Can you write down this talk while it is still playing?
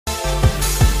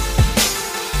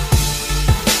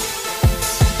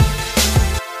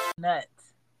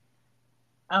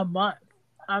a month.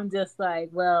 I'm just like,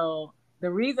 well,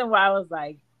 the reason why I was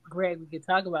like, Greg, we could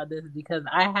talk about this is because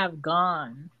I have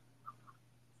gone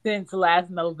since last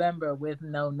November with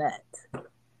no nut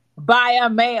by a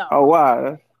Oh male.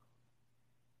 wow,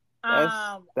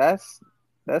 that's Um, that's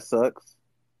that sucks.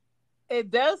 it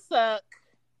does suck,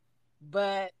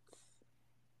 but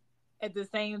at the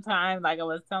same time, like I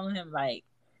was telling him, like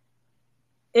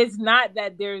it's not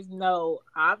that there's no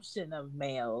option of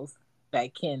males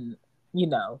that can,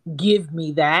 give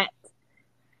me that.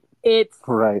 It's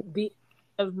Right. the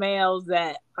of males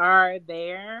that are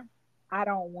there. I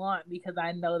don't want because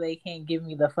I know they can't give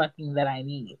me the fucking that I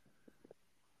need.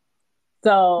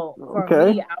 So for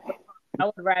me, Okay. I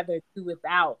would rather do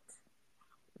without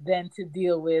than to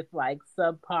deal with like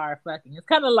subpar fucking. It's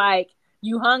kind of like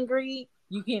you hungry,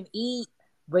 you can eat,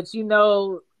 but you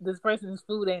know this person's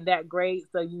food ain't that great,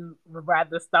 so you would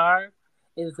rather starve.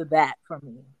 Is that for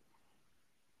me?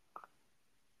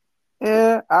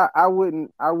 Yeah, I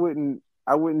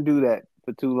wouldn't do that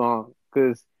for too long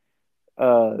because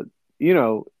uh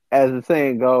as the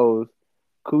saying goes,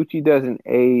 coochie doesn't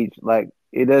age like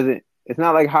it doesn't. It's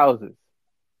not like houses.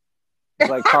 It's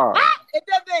like cars. It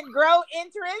doesn't grow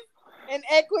interest and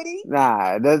equity.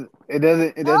 Nah, it doesn't. It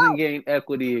doesn't. It doesn't Oh, gain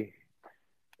equity.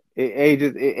 It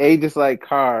ages. It ages like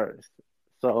cars.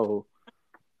 So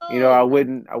I oh.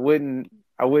 wouldn't. I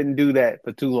wouldn't do that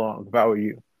for too long if I were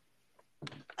you.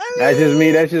 That's just me.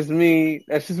 I That's just me.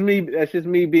 That's just me. That's just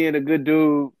me being a good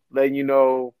dude, letting you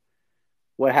know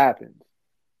what happens.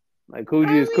 Like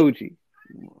coochie is mean, coochie.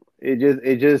 It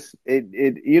just,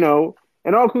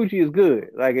 and all coochie is good.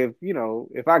 Like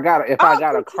if I got a all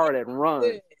coochie car is that runs,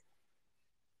 good.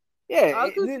 yeah, All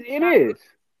it, coochie is it not is. good.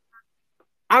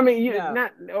 I mean, you No.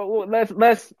 not. Well,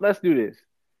 let's do this.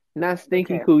 Not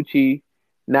stinky Okay. coochie,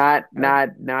 not Okay.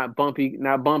 not not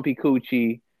bumpy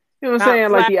coochie. You know what I'm Not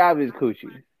saying? Like flat. the obvious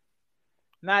coochie.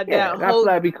 Not Yeah, that not hoagie.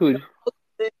 flappy coochie.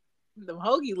 The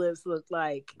hoagie lips look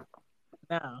like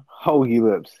no. Hoagie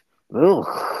lips. Ugh.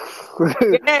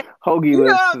 Yeah, Hoagie you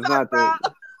know lips what I'm is talking not the.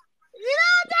 about. You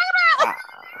know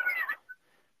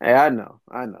I, hey, I know.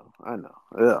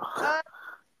 Ugh. what I'm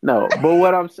No, talking but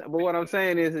what I'm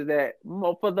saying is that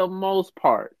for the most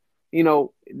part,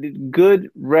 the good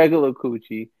regular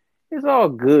coochie is all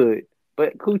good,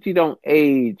 but coochie don't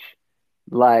age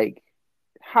like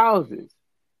houses.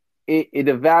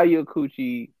 The value of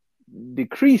coochie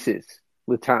decreases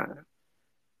with time.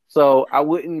 So I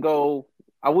wouldn't go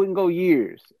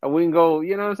years. I wouldn't go,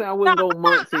 you know what I'm saying? I No, wouldn't go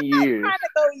months and I'm not years. trying to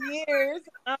go years.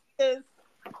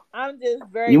 I'm just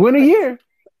You very win a particular. year.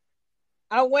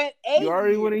 I went a You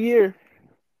already win a year. year.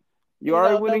 You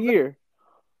already win a November year.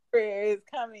 is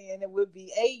coming and it would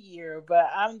be a year, but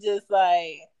I'm just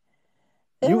like,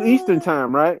 You Eastern uh,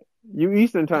 time, right? You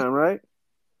Eastern time, right?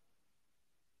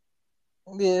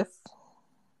 yes,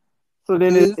 So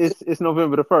then it's it's, it's, it's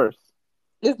November the 1st.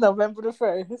 it's November the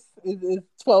 1st. It's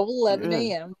 12:11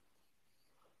 Yeah. a.m.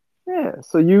 Yeah.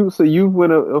 So you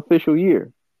win an official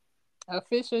year.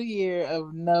 Official year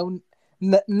of no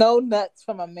nuts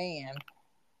from a man.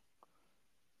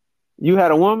 You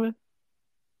had a woman?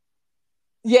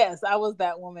 Yes, I was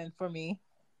that woman for me.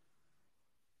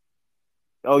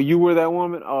 Oh, you were that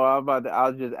woman? Oh, I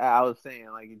was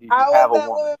saying, like, did you I was have a that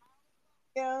woman? woman.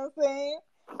 You know what I'm saying?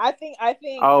 I think. I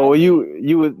think. Oh, I well, think.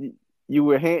 you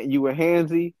were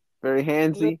handsy, very Look,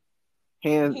 handsy,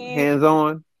 hands, hands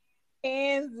on.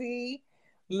 handsy.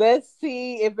 Let's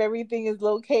see if everything is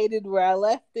located where I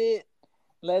left it.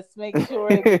 Let's make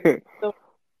sure it's still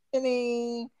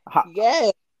functioning. how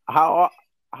Yeah, how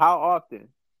how often?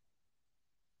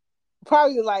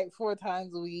 probably like 4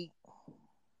 times a week.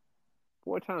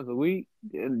 4 times a week?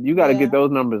 You got to get Yeah.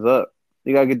 those numbers up.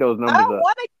 You got to get those I numbers don't up.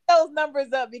 want to get those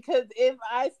numbers up because if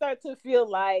I start to feel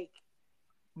like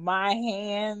my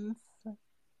hands,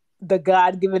 the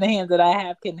God given hands that I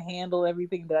have, can handle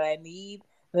everything that I need,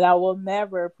 then I will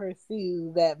never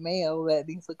pursue that male that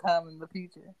needs to come in the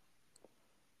future.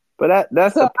 But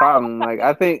that's So the I problem. Like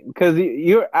I think because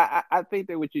I think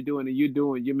that what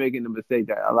you're making the mistake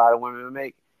that a lot of women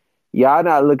make. Y'all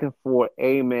not looking for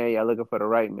a man. Y'all looking for the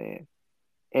right man,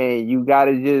 and you got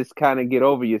to just kind of get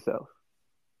over yourself.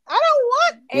 don't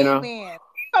want You a know. man.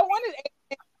 If I wanted a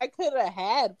man, I could have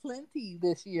had plenty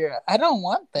this year. I don't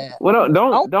want that. Well,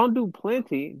 no, I don't do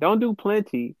plenty. Don't do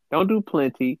plenty. Don't do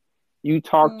plenty. You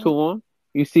talk to want, them.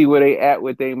 You see where they at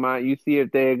with their mind. You see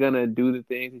if they're gonna do the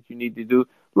things that you need to do.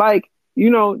 Like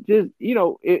just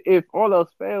if all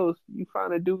else fails, you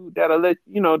find a dude that'll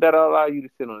allow you to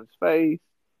sit on his face.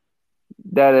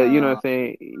 That what I'm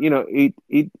saying.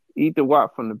 Eat the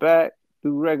wop from the back.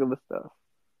 Do regular stuff.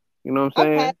 You know what I'm I've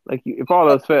had saying? Like if all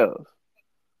else fails.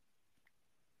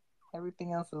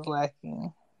 Everything else is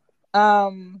lacking.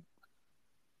 Um,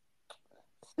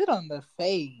 Sit on the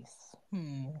face.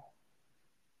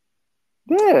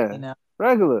 Yeah, You know,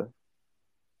 regular,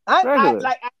 I regular.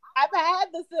 like I've had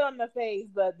to sit on the face,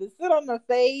 but the sit on the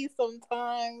face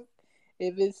sometimes,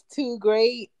 if it's too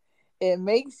great, it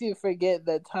makes you forget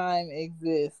that time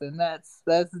exists, and that's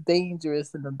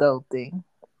dangerous in adulting.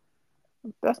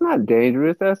 That's not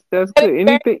dangerous. That's It's good.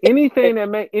 very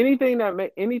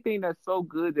Anything that's so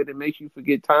good that it makes you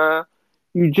forget time.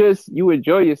 You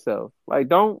enjoy yourself. Like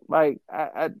don't like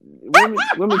women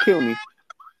kill me.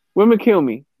 Women kill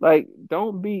me. Like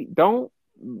don't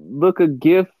look a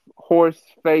gift horse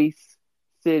face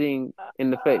sitting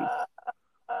in the face.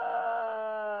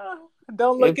 uh,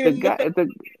 don't look If it the in the guy face. if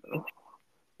the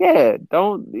Yeah,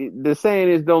 don't the saying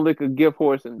is don't look a gift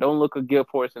horse and don't look a gift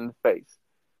horse in the face.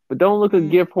 But don't look a Mm,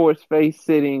 gift horse face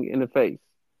sitting in the face.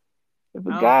 If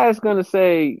a oh, guy is gonna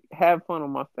say have fun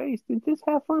on my face, then just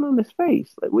have fun on his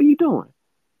face. Like, what are you doing?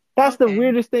 That's the okay.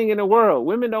 weirdest thing in the world.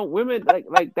 Women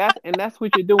like that's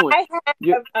what you're doing. I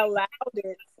You have allowed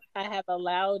it. I have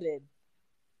allowed it,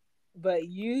 but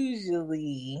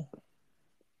usually,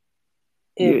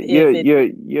 if it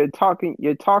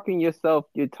you're talking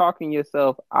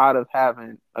yourself out of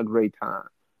having a great time.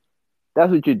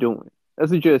 That's what you're doing.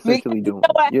 That's what you're because essentially you know doing.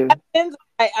 what Yeah. happens,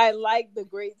 I like the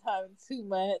great time too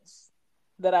much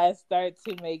that I start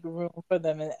to make room for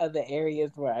them in other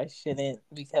areas where I shouldn't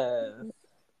because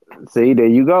See, there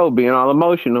you go, being all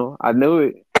emotional. I knew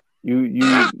it.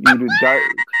 The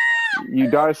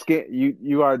dark skin.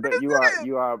 You're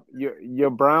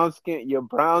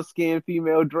brown skin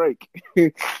female Drake.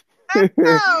 oh,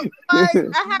 like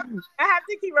I have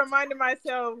to keep reminding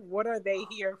myself what are they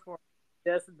here for?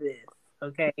 Just this,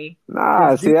 okay?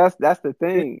 Nah, Just see do that's the this.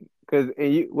 thing. Cause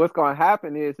what's gonna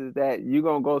happen is that you're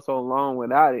gonna go so long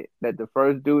without it that the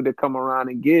first dude that come around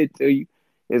and get it to you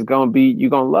is gonna be you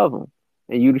gonna love him,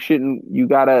 and you shouldn't. You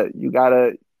gotta.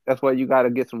 That's why you gotta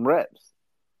get some reps.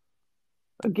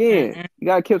 Again, Mm-mm. you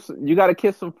gotta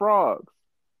kiss some frogs.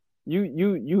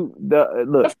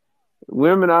 Look.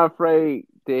 Women are afraid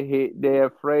to hit. They're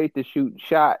afraid to shoot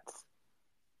shots,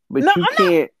 No, but you I'm not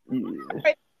can't.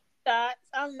 afraid of shots.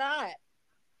 I'm not.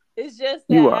 It's just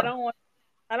You that are. I don't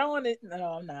want to. No,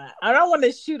 I'm not. I don't want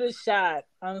to shoot a shot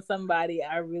on somebody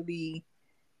I really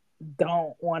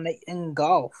don't want to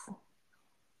engulf.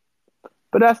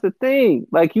 But that's the thing.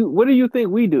 Like you, what do you think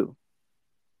we do?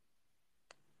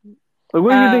 Like,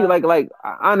 what do you think? Um,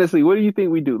 Honestly, what do you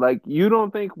think we do? Like, you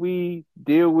don't think we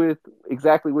deal with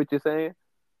exactly what you're saying?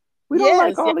 We don't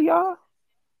like yes, yeah, all of y'all.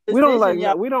 decision,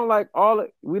 y'all. We don't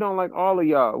like all of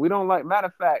y'all. We don't like. Matter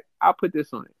of fact, I'll put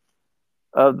this on it.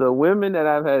 Of the women that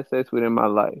I've had sex with in my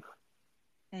life,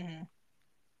 Mm-hmm.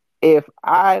 if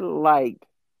I liked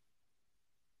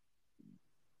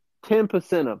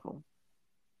 10% of them,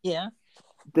 Yeah.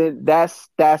 then that's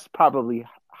probably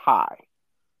high.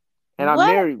 And I What?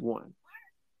 married one.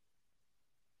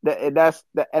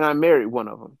 And I married one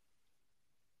of them.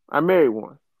 I married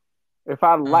one. If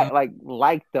I Mm-hmm.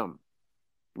 like them,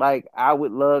 like I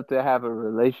would love to have a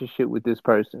relationship with this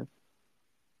person.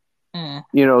 Mm.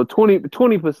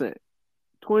 20%.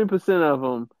 20% of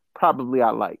them probably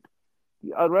I liked.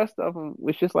 The rest of them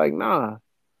was just like, nah,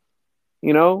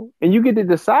 and you get to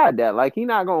decide that. Like, he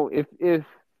not gonna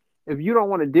if you don't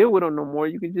want to deal with him no more,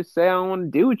 you can just say I don't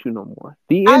want to deal with you no more.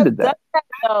 The end of I've done that. that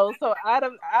though. So out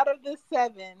of the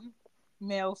 7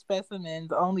 male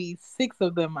specimens, only 6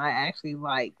 of them I actually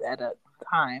liked at a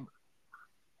time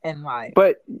in life.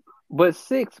 But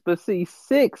see,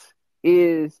 six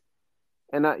is,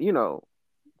 and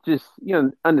just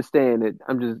understand that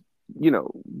I'm just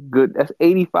good. That's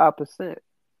 85%.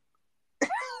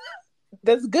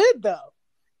 That's good though.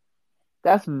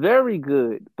 That's very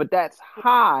good, but that's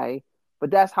high.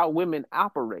 But that's how women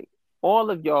operate.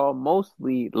 All of y'all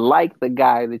mostly like the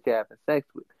guy that you're having sex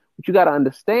with. What you got to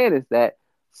understand is that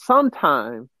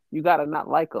sometimes you got to not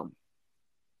like them.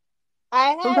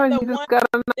 I had Sometimes the you just one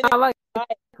got to didn't not like like.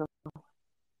 them.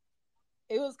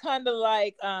 It was kind of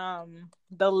like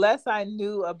the less I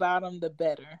knew about him, the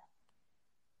better.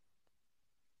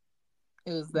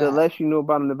 It was The that. less you know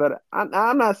about them, the better.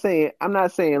 I'm not saying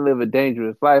live a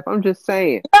dangerous life. I'm just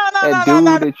saying No, no, that no, no,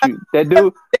 no, dude no. that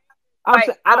dude. I'm Like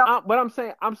saying, I don't. but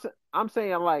I'm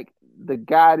saying like the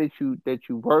guy that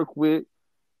you work with,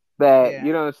 that Yeah.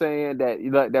 what I'm saying,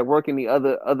 that work in the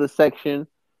other section,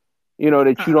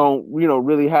 that you Uh-uh. don't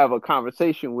really have a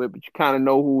conversation with, but you kind of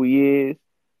know who he is.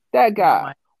 That No.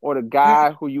 guy, or the Mm-mm.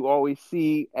 guy who you always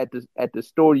see at the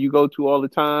store you go to all the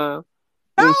time.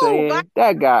 You know what I'm No, God, saying?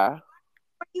 That guy.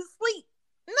 you sleep.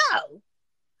 No.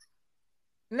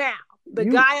 Now the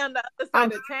You guy on the other I'm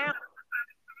side of town.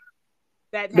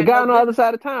 that The had guy no on the other business.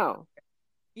 side of town.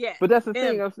 Yes, But that's the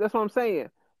thing. him. That's what I'm saying.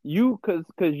 You, cause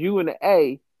you in the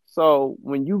A. So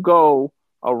when you go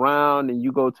around and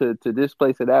you go to this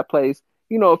place or that place,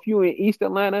 if you in East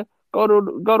Atlanta, go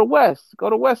to West, go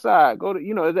to West Side, go to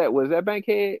is that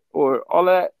Bankhead or all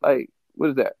that? Like,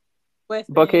 what is that? West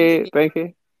End. Buckhead, Yeah,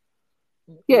 Bankhead.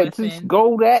 Yeah, West just End.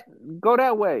 go that way. You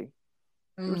know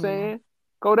what I'm Mm. saying?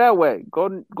 Go that way.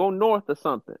 Go north or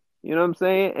something. You know what I'm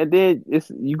saying? And then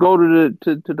you go to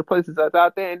the places that's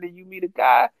out there, and then you meet a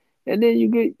guy, and then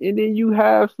you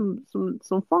have some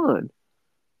fun,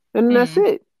 and then that's Mm.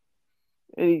 it.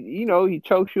 And he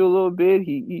chokes you a little bit.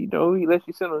 He lets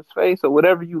you sit on his face or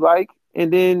whatever you like,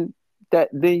 and then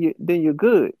you're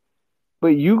good.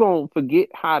 But you gonna forget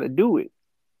how to do it.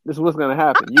 This is what's gonna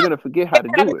happen. You're gonna forget how to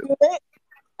How to do it. do it.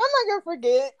 I'm not gonna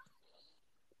forget.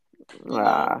 You know,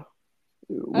 Ah,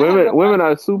 I have women the women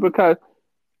are super cut.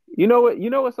 You know what? You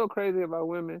know what's so crazy about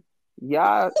women?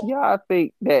 Y'all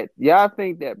think that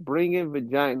bringing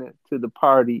vagina to the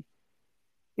party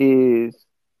is,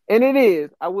 and it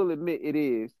is. I will admit it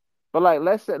is. But like,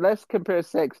 let's compare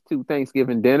sex to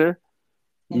Thanksgiving dinner.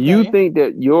 You okay. think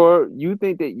that your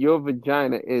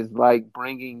vagina is like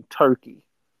bringing turkey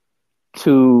No,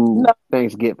 to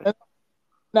Thanksgiving?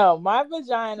 no, my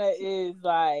vagina is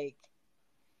like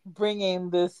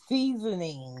bringing the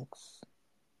seasonings,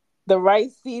 the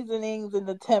right seasonings and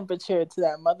the temperature to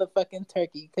that motherfucking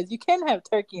turkey. Because you can have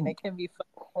turkey and it can be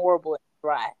fucking horrible and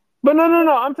dry. But no.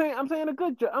 I'm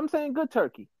saying good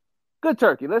turkey. Good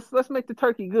turkey. Let's make the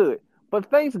turkey good. But I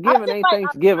Thanksgiving feel ain't like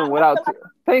Thanksgiving I feel without like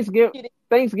Thanksgiving. it is.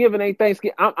 Thanksgiving ain't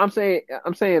Thanksgiving. I'm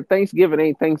saying Thanksgiving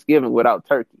ain't Thanksgiving without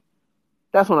turkey.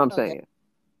 That's what I'm Okay. saying.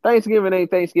 Thanksgiving ain't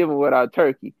Thanksgiving without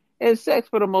turkey. And sex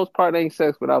for the most part ain't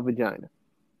sex without vagina. You know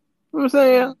what I'm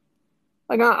saying? Mm.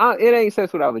 Like it ain't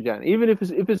sex without vagina. Even if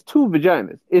it's two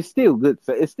vaginas, it's still good.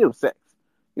 It's still sex.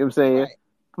 You know what I'm saying? Right.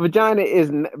 Vagina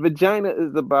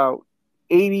is about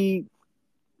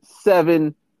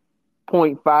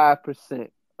 87.5%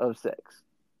 of sex.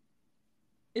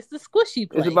 It's the squishy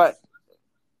It's about place.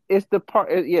 it's the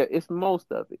part. Yeah, it's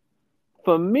most of it.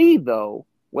 For me though,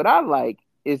 what I like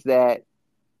is that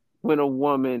when a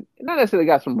woman not necessarily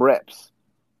got some reps,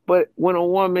 but when a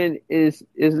woman is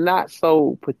not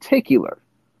so particular,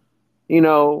 you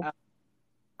know, Uh,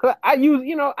 'cause I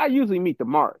usually meet the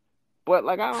mark, but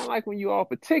like I don't like when you all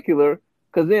particular,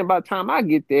 because then by the time I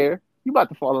get there, you about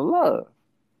to fall in love,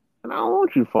 and I don't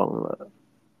want you to fall in love.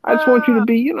 I just want you to uh,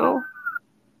 be, you gonna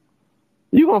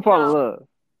fall in no, love.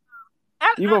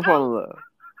 You I gonna fall in love.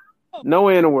 don't. No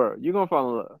way in the world. You gonna fall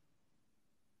in love.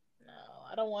 No,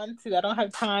 I don't want to. I don't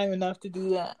have time enough to do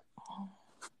that.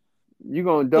 You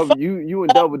gonna To double fall you in in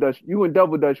love,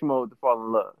 double dutch mode to fall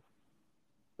in love.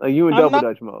 Like you in I'm double not.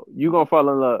 dutch mode. You gonna fall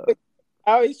in love.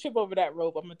 I always trip over that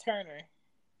rope. I'm a turner.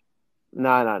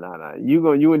 Nah.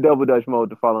 You in double dutch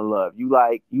mode to fall in love. You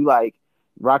like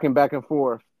rocking back and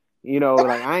forth.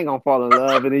 Like I ain't gonna fall in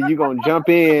love, and then you gonna jump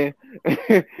in.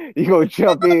 You gonna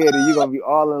jump in, and you gonna be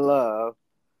all in love.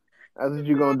 That's what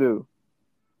you gonna do.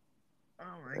 Oh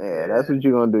my Yeah, that's god. what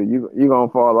you're gonna do. You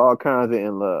gonna fall all kinds of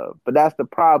in love. But that's the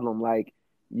problem. Like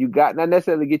you got not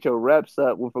necessarily get your reps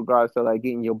up with regards to like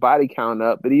getting your body count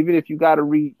up, but even if you gotta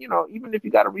even if you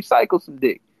gotta recycle some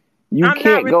dick, you I'm not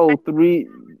can't really. go three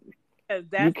Because you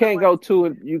that's the can't one go thing.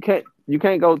 two you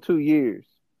can't go 2 years.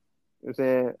 You know what I'm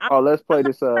saying? I'm, Oh, let's I'm play not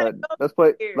this trying to go let's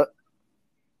play here.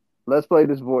 let's play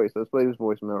this voice. Let's play this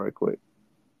voicemail right quick.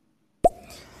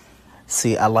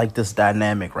 See, I like this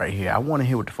dynamic right here. I want to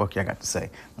hear what the fuck y'all got to say.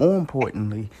 More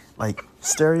importantly, like,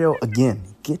 stereo, again,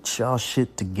 get y'all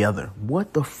shit together.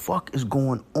 What the fuck is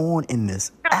going on in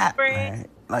this app, Friend. man?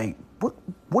 Like,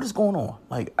 what is going on?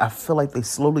 Like, I feel like they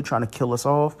slowly trying to kill us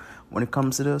off when it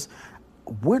comes to this.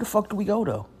 Where the fuck do we go,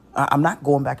 though? I'm not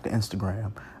going back to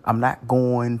Instagram. I'm not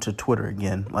going to Twitter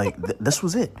again. Like, this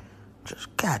was it.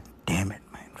 Just, god damn it,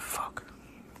 man. Fuck.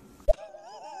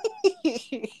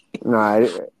 Nah,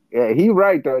 yeah, he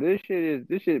right though. This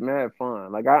shit mad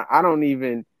fun. Like I don't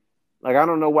even like I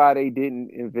don't know why they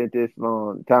didn't invent this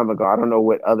long time ago. I don't know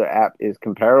what other app is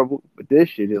comparable, but this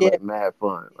shit is Yeah. like mad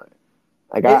fun.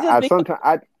 Like It's just I because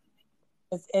sometimes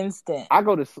it's instant. I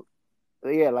go to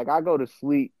yeah, like I go to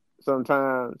sleep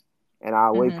sometimes and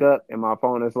I wake Mm-hmm. up and my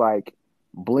phone is like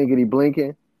blinkety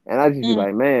blinking and I just be Mm,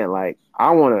 like, man, like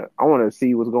I wanna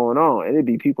see what's going on. And it'd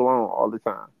be people on all the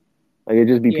time. Like it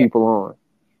just be yeah. people on.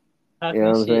 You Talking know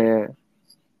what I'm shit. saying?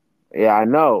 Yeah, I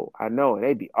know. And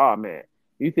they be, oh man,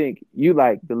 you think you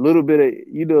like you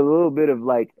do a little bit of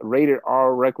like rated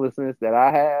R recklessness that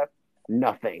I have?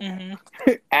 Nothing.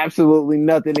 Mm-hmm. Absolutely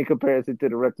nothing in comparison to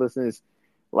the recklessness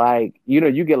Like,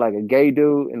 you get like a gay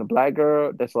dude and a black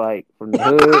girl that's like from the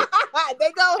hood.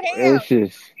 They go ham. It's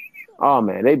just, oh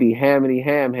man, they be hammity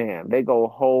ham. They go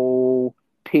whole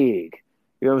pig.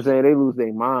 You know what I'm saying? They lose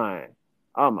their mind.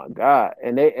 Oh my God.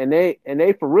 And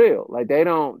they for real. Like they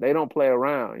don't play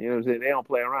around. You know what I'm saying? They don't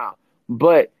play around.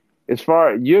 But as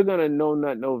far you're gonna know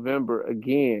Nut November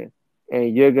again,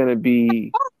 and you're gonna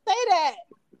be Say that.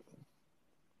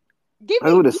 Give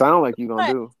that's me what it 2 sounds like you're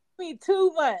gonna months. do. Give me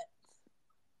 2 months.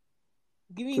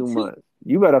 Give me 2. 2 months.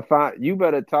 You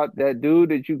better talk that dude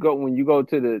that you go when you go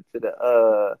to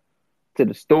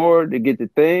the store to get the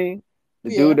thing.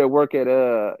 The Yeah. dude that work at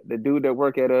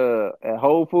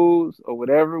Whole Foods or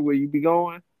whatever where you be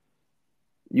going.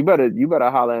 You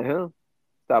better holler at him.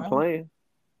 Stop playing.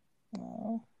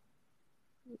 Oh.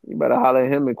 You better holler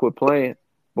at him and quit playing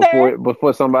Sir,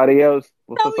 before somebody else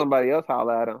tell me,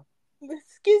 holler at him.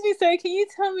 excuse me, sir, can you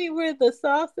tell me where the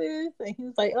sauce is? And he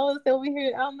was like, oh, it's over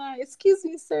here. I'm not, excuse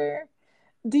me, sir.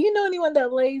 Do you know anyone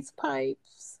that lays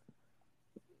pipes?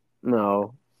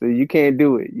 No. So you can't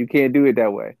do it. You can't do it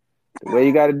that way. The way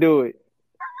you got to do it,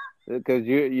 because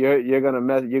you're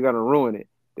gonna ruin it.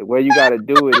 The way you got to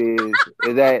do it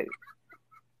is that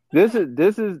this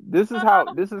is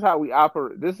how we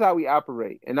operate. This is how we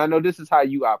operate. And I know this is how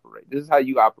you operate. This is how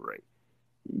you operate.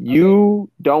 Okay. You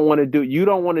don't want to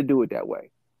do it that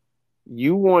way.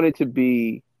 You want it to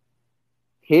be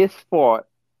his fault,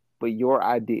 but your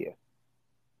idea.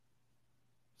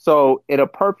 So in a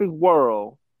perfect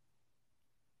world,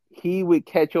 he would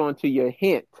catch on to your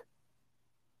hint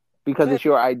because But it's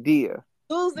your idea.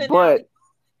 losing out, But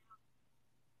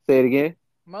say it again.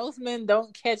 most men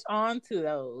don't catch on to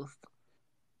those.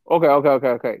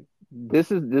 Okay.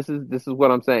 This is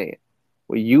what I'm saying.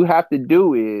 What you have to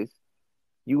do is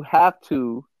you have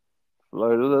to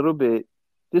flirt a little bit,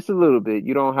 just a little bit.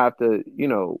 You don't have to,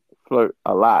 flirt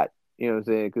a lot. You know what I'm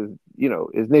saying? Because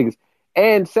it's niggas.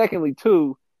 And secondly,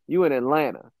 too, you in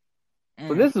Atlanta,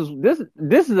 so this is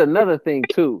another thing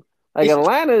too. Like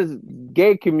Atlanta's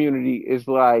gay community is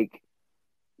like,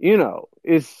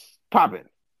 it's popping,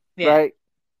 Yeah. right?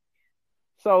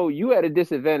 So you at a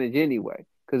disadvantage anyway,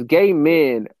 because gay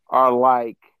men are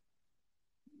like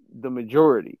the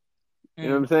majority. You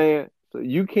know what I'm saying? So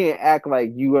you can't act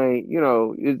like you ain't.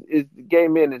 It's gay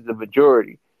men is the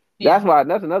majority. Yeah.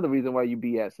 That's another reason why you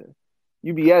BSing.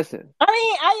 You BSing. I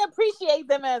mean, I appreciate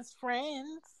them as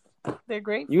friends. They're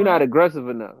great friends. You're not aggressive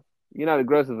enough. I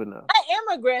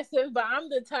am aggressive, but I'm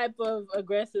the type of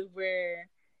aggressive where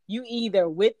you either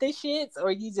with the shits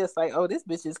or you just like, oh, this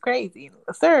bitch is crazy.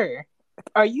 Sir,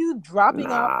 are you dropping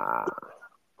off?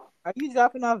 Are you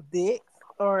dropping off dicks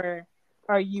or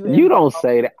are you? You don't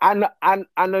say that. I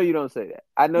know you don't say that.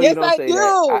 I know yes, you don't I say do.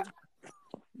 that.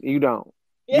 You don't.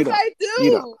 Yes, You don't. I do.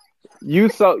 You don't.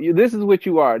 This is what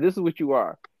you are.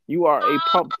 You are a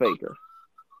pump faker.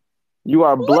 You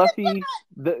are Bluffy.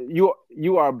 You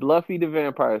are Bluffy the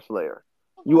Vampire Slayer.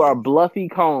 You are Bluffy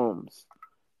Combs.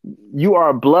 You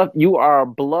are Bluff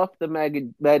the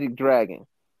Magic Dragon.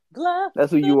 Bluff. That's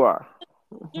who you are.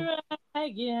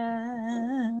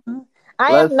 Dragon.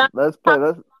 Let's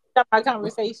play my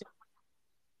conversation.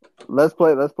 Let's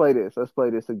play this. Let's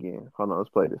play this again. Hold on, let's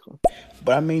play this one.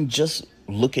 But I mean, just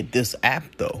look at this app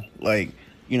though. Like,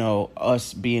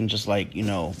 us being just like,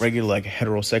 regular like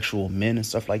heterosexual men and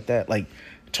stuff like that, like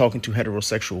talking to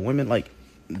heterosexual women, like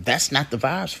that's not the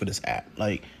vibes for this app.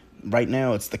 Like right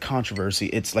now it's the controversy.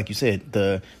 It's like you said,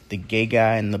 the gay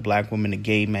guy and the black woman, the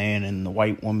gay man and the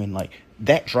white woman, like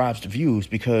that drives the views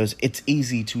because it's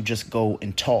easy to just go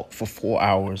and talk for 4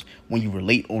 hours when you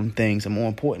relate on things. And more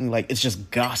importantly, like it's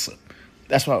just gossip.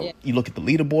 That's why you look at the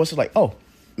leaderboards, it's like, oh,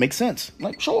 makes sense.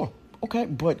 Like, sure. Okay.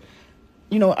 But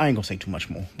I ain't gonna say too much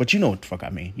more, but you know what the fuck I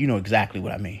mean. You know exactly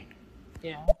what I mean.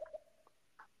 Yeah.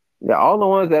 Yeah, all the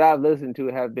ones that I've listened to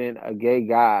have been a gay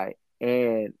guy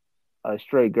and a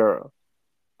straight girl.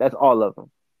 That's all of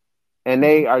them. And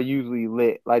they are usually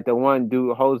lit. Like the one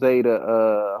dude, Jose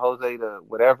the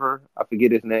whatever, I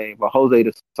forget his name, but Jose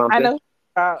the something. I know.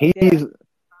 He's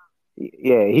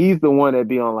the one that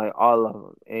be on like all of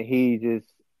them. And he just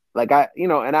like I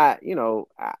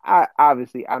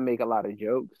obviously I make a lot of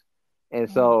jokes. And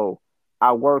so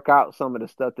I work out some of the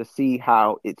stuff to see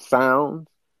how it sounds.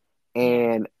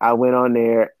 And I went on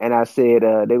there and I said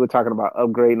they were talking about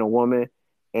upgrading a woman.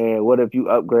 And what if you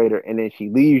upgrade her and then she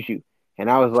leaves you? And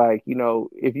I was like,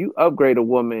 if you upgrade a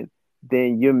woman,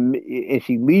 then and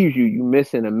she leaves you, you're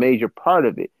missing a major part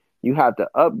of it. You have to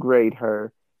upgrade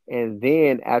her. And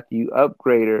then after you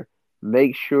upgrade her,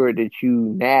 make sure that you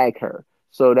nag her.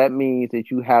 So that means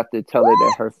that you have to tell her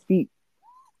that her feet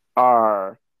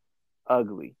are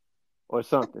ugly or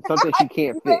something she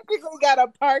can't You fix. basically gotta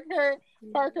park her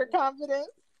confidence.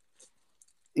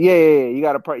 Yeah. You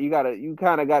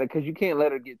kind of got to, because you can't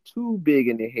let her get too big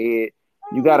in the head.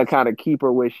 You got to kind of keep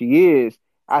her where she is.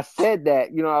 I said that,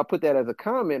 I put that as a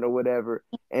comment or whatever,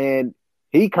 and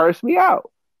he cursed me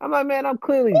out. I'm like, man, I'm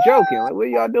clearly joking. Like, what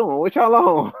y'all doing? What y'all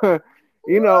on?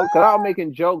 Because I was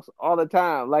making jokes all the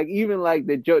time. Like, even like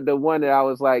the joke, the one that I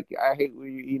was like, I hate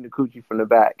when you're eating the coochie from the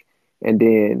back, and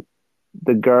then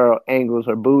the girl angles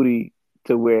her booty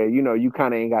to where you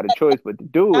kind of ain't got a choice but to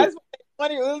do it. That's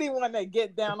when you really want to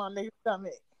get down on their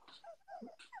stomach.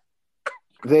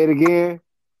 Say it again.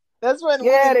 That's when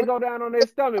they go down on their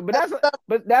stomach, but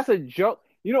that's a joke.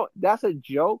 That's a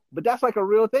joke, but that's like a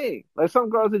real thing. Like, some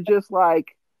girls are just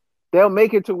like, they'll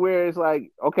make it to where it's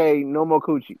like, okay, no more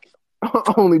coochie,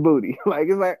 only booty. Like,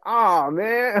 it's like, oh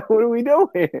man, what are we doing?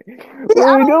 What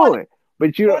are we doing?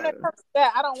 But when it comes to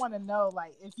that, I don't want to know.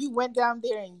 Like, if you went down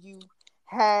there and you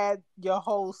had your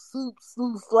whole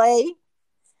souffle,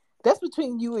 that's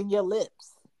between you and your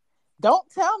lips. Don't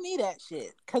tell me that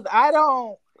shit, because I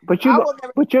don't. But you're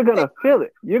gonna feel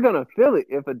it. You're gonna feel it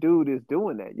if a dude is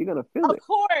doing that. You're gonna feel it. Of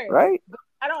course, right?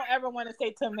 I don't ever want to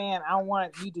say to a man, I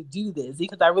want you to do this,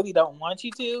 because I really don't want you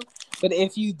to. But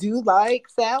if you do like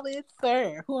salad,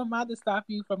 sir, who am I to stop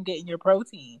you from getting your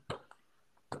protein?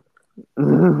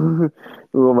 Who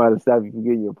am I to stop you from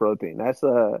getting your protein? That's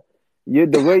the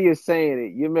way you're saying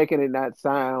it. You're making it not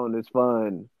sound as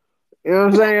fun. You know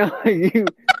what I'm saying? Like,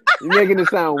 you're making it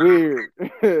sound weird.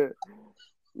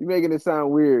 You're making it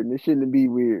sound weird, and it shouldn't be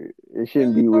weird. It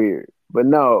shouldn't be weird. But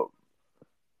no.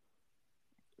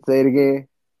 Say it again.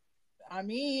 I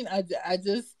mean, I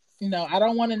just, I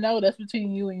don't want to know. That's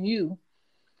between you and you.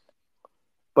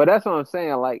 But that's what I'm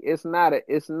saying. Like, I'm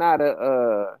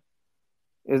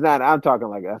talking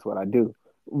like that's what I do.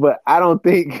 But I don't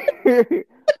think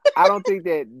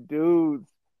that dudes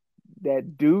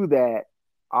that do that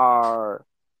are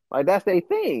like, that's their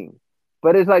thing.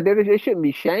 But it's like, they shouldn't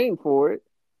be shamed for it.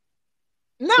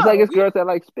 No, it's like, it's girls that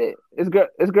like spit. It's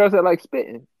girls that like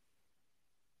spitting.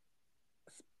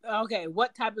 Okay,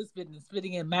 what type of spitting?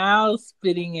 Spitting in mouth,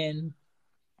 spitting in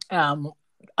other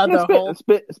holes?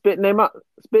 Spitting their mouth.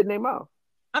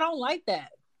 I don't like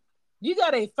that. You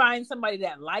gotta find somebody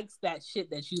that likes that shit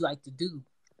that you like to do.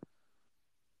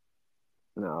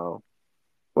 No.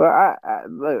 Well, I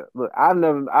look.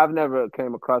 I've never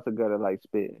came across a girl that likes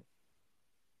spitting.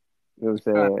 You know what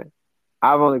I'm saying?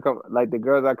 I've only the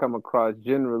girls I come across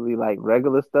generally like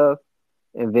regular stuff,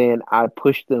 and then I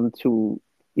push them to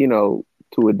a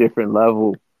different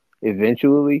level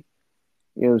eventually.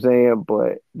 You know what I'm saying?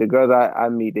 But the girls I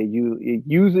meet, they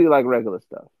usually like regular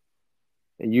stuff.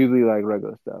 And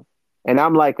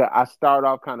I'm like I start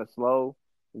off kind of slow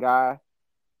guy,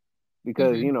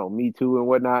 because Me Too and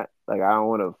whatnot. Like, I don't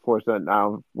want to force nothing. I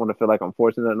don't want to feel like I'm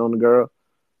forcing nothing on the girl.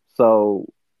 So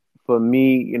for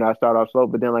me, I start off slow,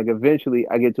 but then like eventually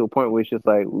I get to a point where it's just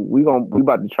like, we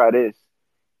about to try this,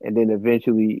 and then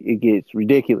eventually it gets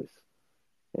ridiculous,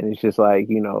 and it's just like,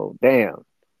 damn,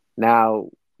 now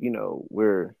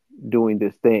we're doing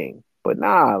this thing. But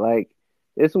nah, like,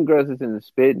 there's some girls that's in the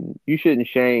spitting. You shouldn't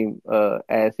shame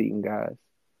ass eating guys.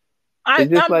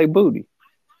 It's just like booty.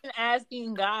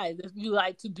 Asking guys, if you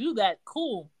like to do that,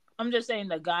 cool. I'm just saying,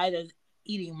 the guy that's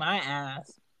eating my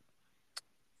ass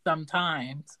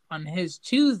sometimes on his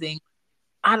choosing,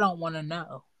 I don't want to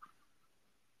know.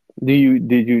 Did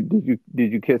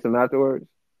you kiss him afterwards?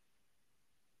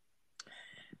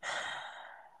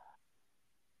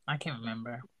 I can't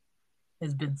remember.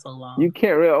 It's been so long. You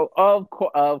can't really. Of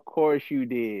course you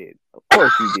did. Of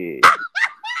course you did.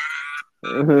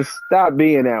 Stop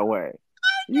being that way.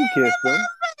 You kissed him.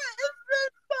 It's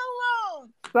been so long.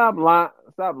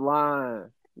 Stop lying.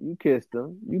 You kissed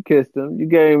him. You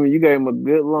gave him a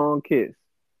good long kiss.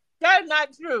 That's not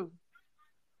true.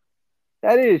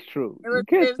 That is true. You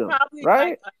kissed him, probably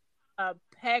right? Like a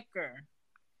pecker.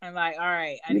 And like, all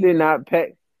right. You did not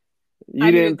peck. You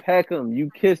didn't peck him.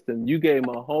 You kissed him. You gave him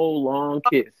a whole long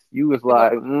kiss. You was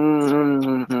like,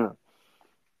 You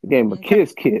gave him a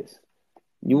kiss.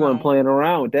 You weren't playing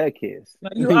around with that kiss.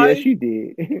 No, yes, you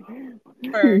did.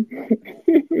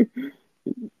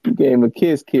 You gave him a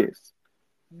kiss.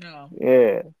 No.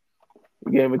 Yeah.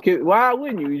 You gave him a kiss. Why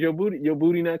wouldn't you? Is your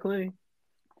booty not clean?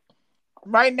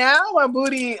 Right now, my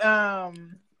booty is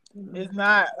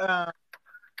not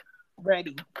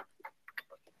ready.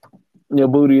 Your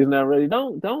booty is not ready.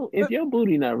 Don't. If your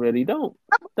booty not ready, don't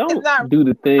do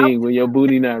the thing when your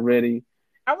booty not ready.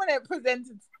 I want to present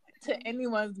it to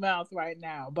anyone's mouth right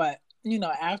now, but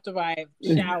after I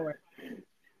shower,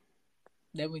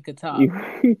 then we could talk.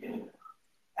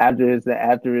 After it's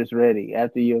ready,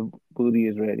 after your booty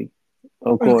is ready.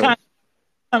 Of It's course. kind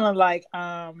of like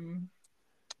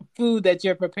food that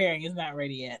you're preparing is not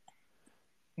ready yet.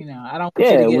 You know, I don't want you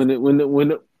Yeah, to get when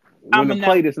the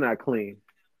plate is not clean.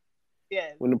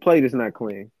 yes, When the plate is not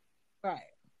clean. right.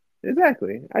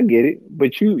 Exactly. I get it.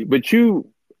 But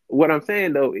what I'm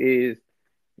saying though is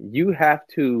you have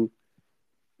to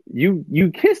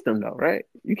you kissed them though, right?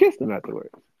 You kissed them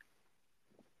afterwards.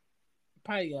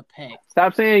 Probably a peck.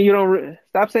 Stop saying you don't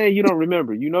stop saying you don't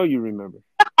remember. You know you remember.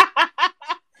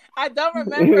 I don't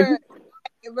remember.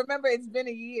 Remember, it's been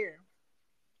a year.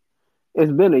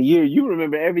 It's been a year. You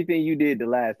remember everything you did the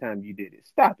last time you did it.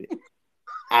 Stop it.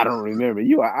 I don't remember.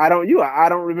 I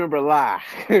don't remember lie.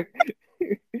 I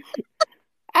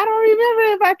don't remember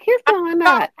if I kissed him or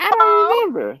not. I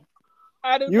don't remember.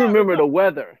 I do You not remember recall. the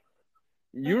weather.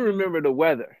 You remember the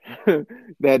weather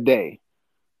that day.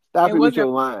 Stop It it with wasn't. your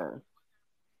line.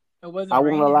 It wasn't I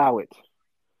won't raining. allow it.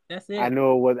 That's it. I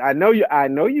know it was. I know you. I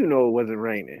know you know it wasn't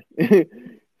raining.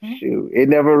 Shoot, it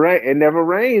never rain. It never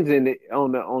rains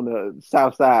on the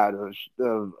south side of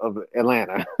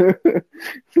Atlanta.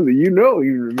 So you know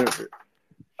you remember.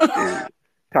 Shoot.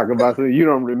 Talk about something you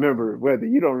don't remember whether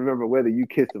you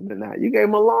kissed him or not. You gave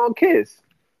him a long kiss.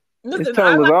 Listen, His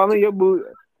tongue was all in your booty.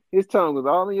 His tongue was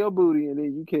all in your booty, and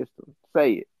then you kissed him.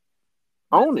 Say it.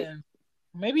 Own it.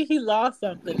 Maybe he lost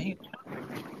something.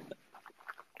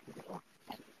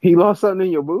 He lost something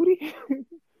in your booty?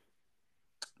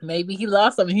 Maybe he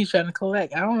lost something he's trying to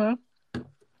collect. I don't know.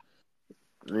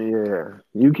 Yeah.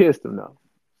 You kissed him, though.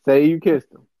 Say you kissed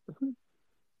him.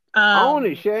 Own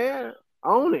it, Cher.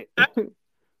 Own it.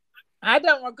 I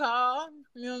don't recall.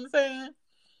 You know what I'm saying?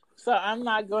 So I'm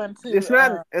not going to. It's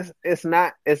not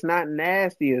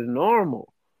nasty. It's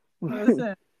normal.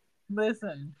 Listen.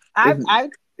 I've my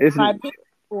picture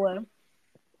before.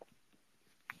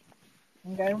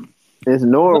 Okay. It's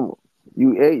normal.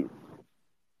 You ate.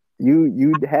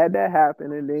 You had that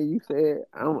happen, and then you said,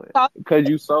 "Because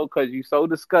you so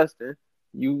disgusting."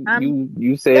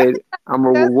 You said, "I'm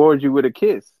gonna reward you with a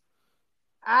kiss."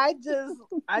 I just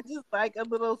like a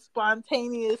little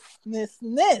spontaneousness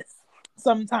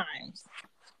sometimes.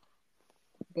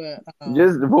 But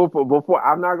just before,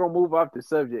 I'm not gonna move off the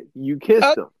subject. You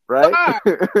kissed him, right?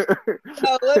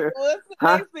 So what's the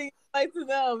next thing you'd like to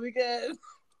know? Because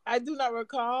I do not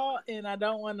recall, and I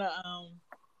don't want to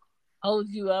hold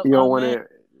you up. You don't want to.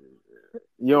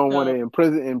 You don't want to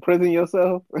imprison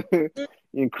yourself,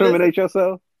 incriminate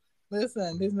yourself.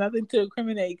 Listen, there's nothing to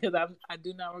incriminate because I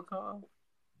do not recall.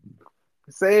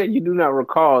 Saying you do not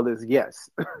recall is yes.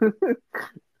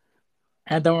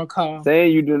 I don't recall.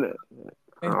 Saying you do not.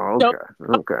 Oh,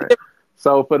 okay.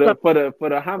 So for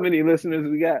the how many listeners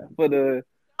we got for the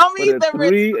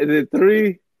three? Is it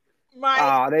three?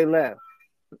 They left.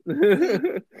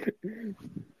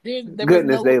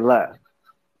 Goodness, they left.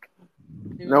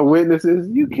 No witnesses.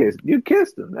 You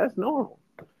kissed them. That's normal.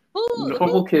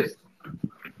 Normal kiss.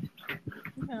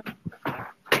 Yeah.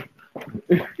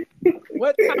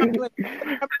 What time?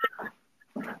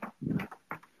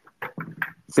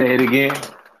 Say it again.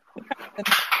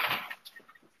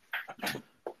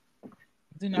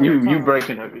 You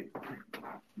breaking up.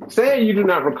 Saying you do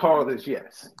not recall this,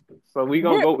 yes. So we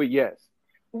gonna go with yes.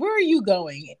 Where are you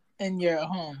going in your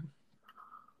home?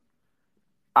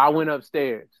 I went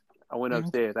upstairs. I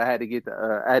had to get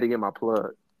my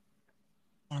plug.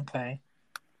 Okay.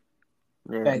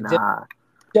 Yeah, okay,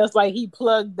 just like he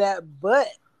plugged that butt.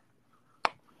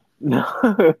 No.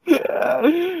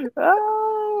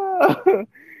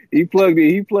 He plugged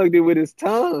it with his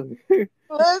tongue. Listen,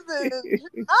 I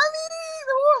mean,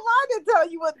 who am I to tell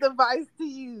you what device to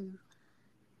use?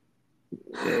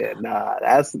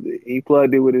 Yeah, he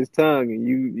plugged it with his tongue, and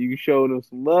you showed him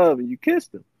some love, and you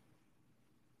kissed him.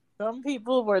 Some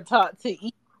people were taught to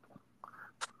eat.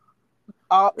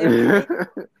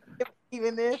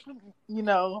 Even if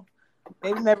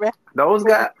they've never had those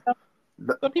guys.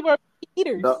 Some people are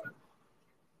eaters.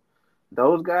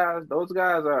 Those guys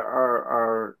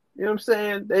are you know what I'm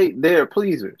saying? They're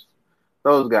pleasers.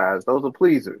 Those guys, those are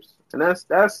pleasers. And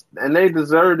and they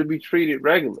deserve to be treated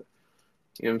regular.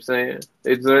 You know what I'm saying?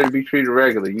 They deserve to be treated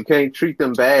regular. You can't treat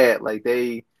them bad like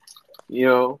they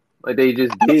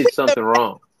just did something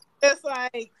wrong. It's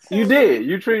like you did.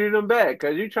 You treated them bad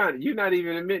because you're not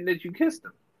even admitting that you kissed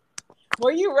them.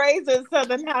 Were you raised in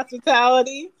Southern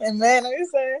hospitality and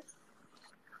manners, sir?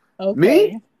 Okay.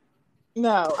 Me?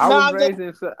 No. I was raised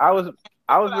in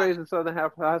Southern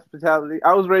hospitality.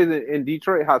 I was raised in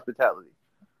Detroit hospitality.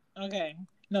 Okay.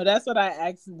 No, that's what I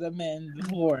asked the men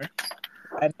before.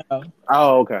 I know.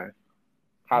 Oh, okay.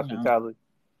 Hospitality.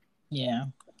 Yeah.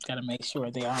 Gotta make sure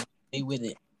they with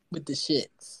it. With the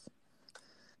shits.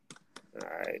 All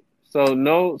right. No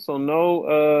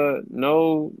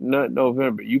nut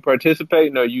November. You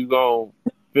participate? No, you gonna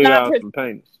figure Not out some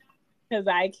paintings. because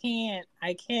I can't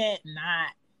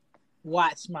not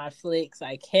watch my flicks.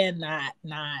 I cannot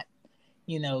not,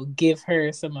 give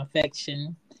her some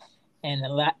affection and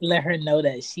let her know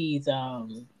that she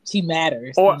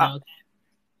matters. Or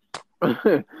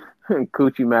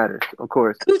Coochie matters, of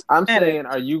course. Coochie I'm matters. saying,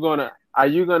 are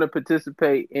you gonna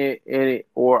participate in it,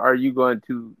 or are you going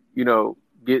to,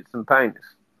 get some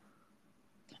paintings?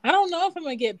 I don't know if I'm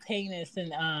gonna get penis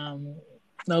in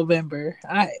November.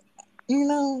 You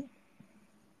know,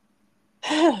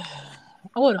 I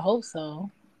would hope so.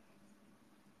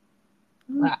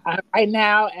 Right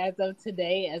now, as of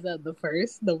today, as of the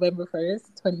November 1st,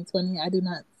 2020, I do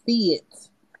not see it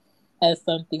as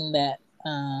something that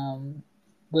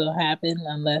will happen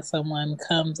unless someone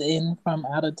comes in from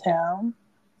out of town,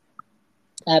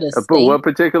 out of But state.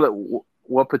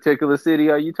 what particular city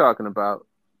are you talking about?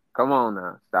 Come on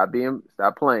now,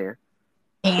 stop playing.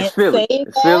 It's Can't Philly. say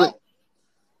It's Philly. that.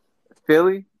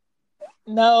 Philly.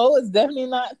 No, it's definitely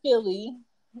not Philly.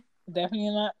 Definitely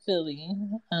not Philly.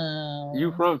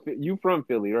 You from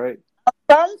Philly, right?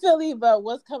 From Philly, but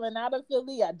what's coming out of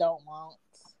Philly, I don't want.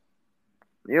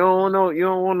 You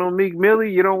don't want no Meek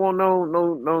Millie. You don't want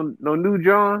no New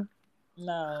John.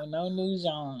 No, no New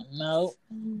John. No,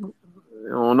 You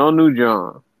don't want no New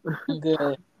John.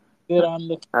 good, good on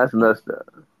the. That's messed up.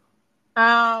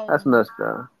 That's Um, messed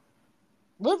up.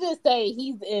 we'll just say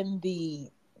he's in the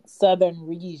southern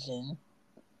region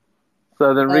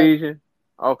Southern of, region.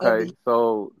 of Okay, the.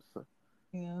 so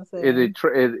You know what I'm is it saying?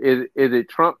 is it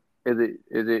Trump? Is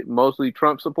it mostly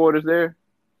Trump supporters there?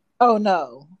 Oh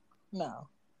no, no.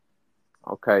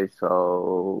 Okay,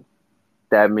 so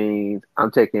that means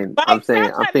I'm taking. I'm Mike, saying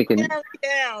stop trying to narrow me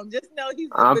down. Just know he's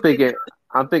I'm within thinking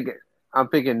I'm thinking I'm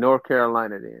thinking North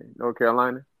Carolina then. North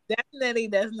Carolina. definitely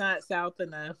that's not south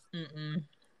enough. Mm-mm.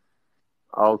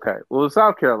 Okay. Well,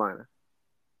 South Carolina.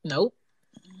 Nope.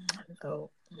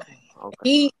 Nope.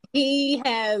 Okay. He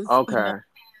has Okay.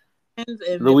 friends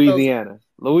and those.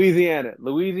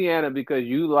 Louisiana, because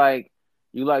you like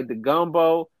the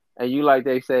gumbo, and you like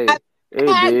they I say, hey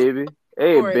had to baby,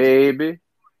 hey Georgia baby,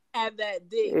 have that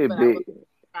dick, hey but I was baby,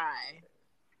 try.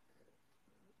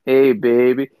 hey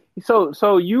baby.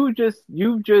 So you just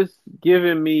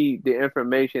given me the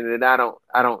information that I don't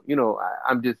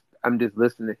I'm just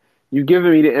listening. You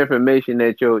giving me the information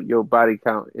that your body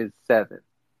count is 7.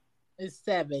 It's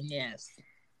 7, yes,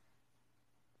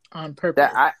 on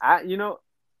That purpose. I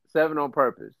 7 on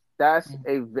purpose. That's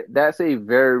a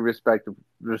very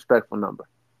respectful number.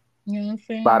 You know what I'm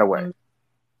By the saying? way,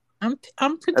 I'm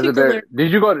as a very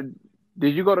particular.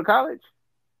 did you go to college?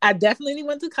 I definitely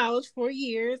went to college 4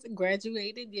 years,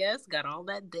 graduated. Yes, got all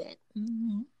that debt.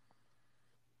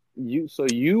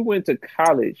 You went to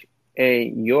college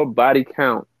and your body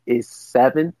count is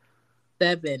 7.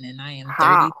 7, and I am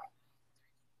How? 30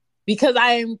 because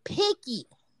I am picky.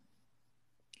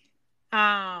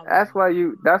 That's why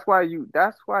you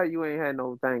ain't had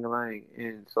no thing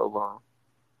in so long.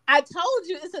 I told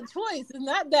you it's a choice. It's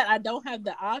not that I don't have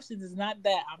the options. It's not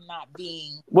that I'm not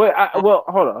being. Well,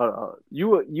 hold on.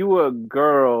 You a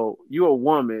girl, you a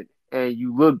woman, and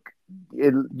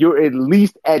you're at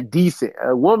least at decent.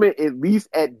 A woman at least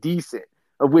at decent,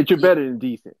 of which you're Yeah, better than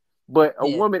decent. But a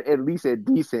yeah. woman at least at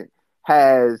decent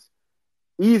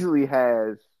easily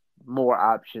has more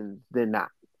options than not.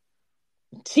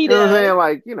 She You know what I'm saying? does.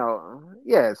 Like,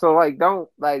 yeah. So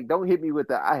don't hit me with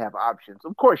the I have options.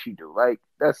 Of course you do. Like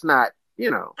that's not,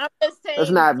 I'm just let's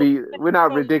saying not be we're not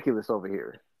from ridiculous over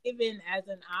here. given as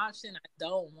an option, I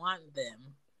don't want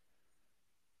them.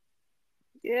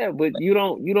 Yeah, but you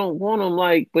don't want them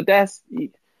but that's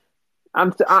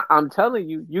I'm telling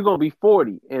you, you're gonna be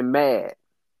 40 and mad.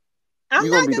 I'm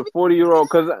You're gonna not be gonna the be 40-year old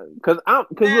because look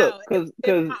now. If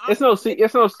because my it's option no is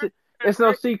it's no turn it's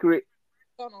no 30, secret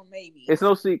on maybe. it's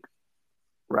no secret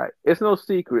right it's no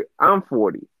secret I'm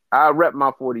 40. I rep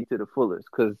my 40 to the fullest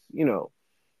because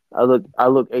I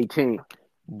look 18,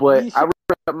 but You I should.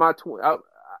 rep my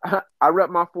I rep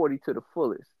my 40 to the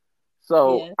fullest.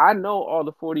 So Yeah. I know all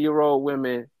the 40-year-old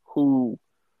women who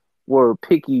were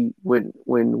picky when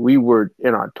we were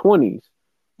in our 20s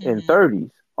and Mm-hmm.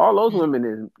 30s. All those Mm-hmm.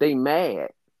 women they mad.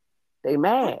 They I'm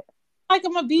mad. like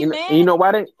I'm gonna be You mad. know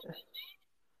why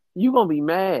you gonna be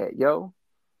mad, yo.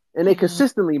 And they Mm-mm.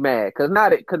 consistently mad cause now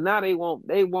they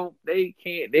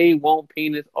won't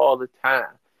penis all the time.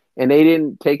 And they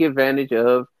didn't take advantage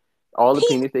of all the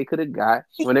penis they could have got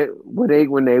when they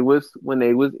was in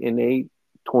their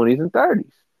 20s and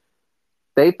 30s.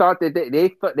 They thought that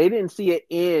they didn't see an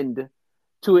end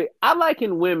to it. I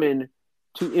liken women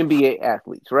to NBA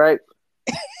athletes, right?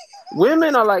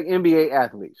 Women are like NBA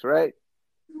athletes, right?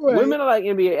 Right. Women are like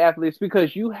NBA athletes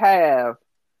because you have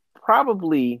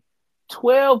probably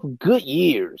 12 good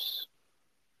years,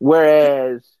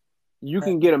 whereas you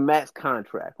can get a max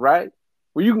contract, right?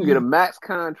 Where you can get a max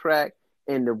contract,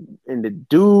 and the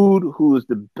dude who is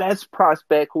the best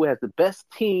prospect, who has the best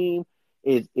team,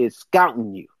 is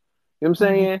scouting you. You know what I'm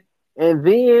saying? And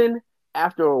then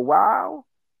after a while,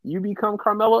 you become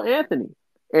Carmelo Anthony.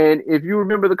 And if you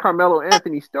remember the Carmelo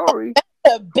Anthony story,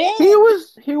 he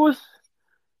was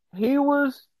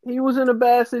in a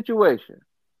bad situation.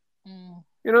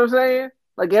 You know what I'm saying?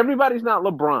 Like, everybody's not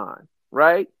LeBron,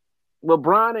 right?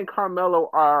 LeBron and Carmelo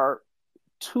are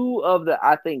two of the,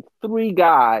 I think, three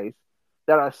guys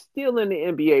that are still in the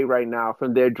NBA right now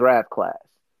from their draft class.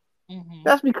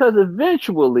 That's because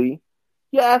eventually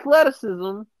your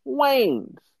athleticism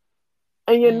wanes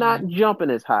and you're not jumping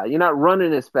as high. You're not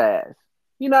running as fast.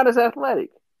 You're not as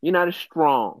athletic. You're not as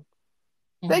strong.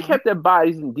 They kept their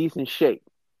bodies in decent shape.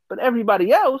 But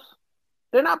everybody else,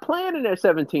 they're not playing in their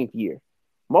 17th year.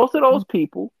 Most of those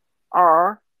people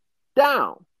are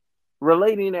down.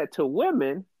 Relating that to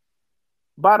women,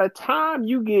 by the time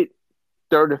you get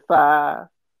 35,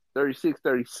 36,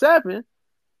 37,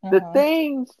 the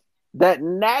things that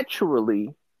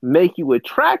naturally make you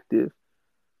attractive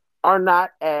are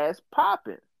not as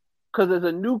popping. Because there's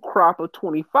a new crop of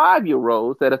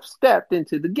 25-year-olds that have stepped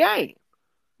into the game.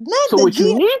 So what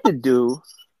you need to do,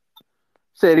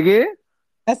 say it again?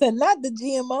 I said, not the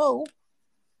GMO.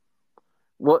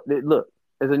 Well, look,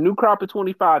 there's a new crop of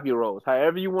 25-year-olds.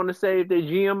 However you want to say if they're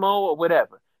GMO or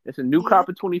whatever. It's a new crop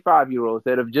of 25-year-olds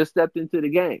that have just stepped into the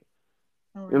game.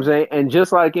 You know what I'm saying? And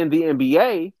just like in the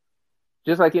NBA,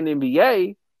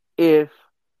 if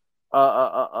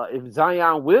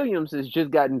Zion Williams has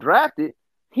just gotten drafted,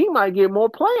 he might get more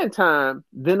playing time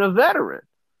than a veteran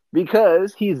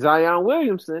because he's Zion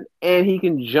Williamson and he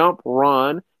can jump,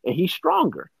 run, and he's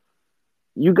stronger.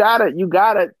 You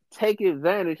gotta take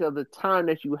advantage of the time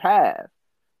that you have.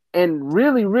 And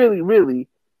really, really, really,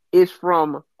 it's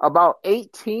from about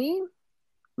 18.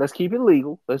 Let's keep it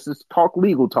legal. Let's just talk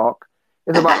legal talk.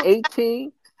 It's about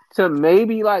 18 to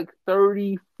maybe like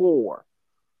 34,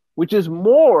 which is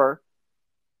more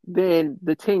than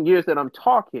the 10 years that I'm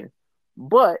talking.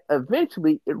 But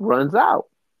eventually it runs out.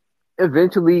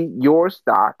 Eventually your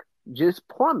stock just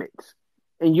plummets.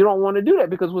 And you don't want to do that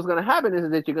because what's going to happen is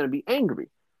that you're going to be angry.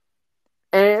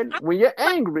 And when you're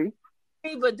angry...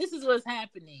 But this is what's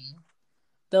happening.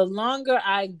 The longer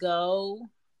I go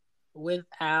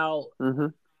without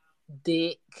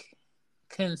dick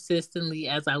consistently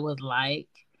as I would like,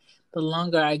 the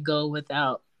longer I go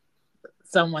without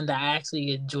someone that I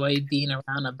actually enjoy being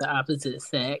around of the opposite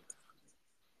sex,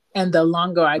 and the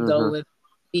longer I go with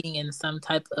being in some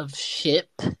type of ship,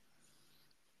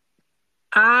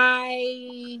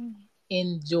 I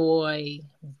enjoy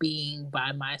being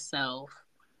by myself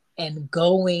and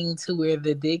going to where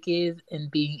the dick is and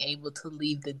being able to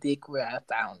leave the dick where I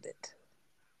found it.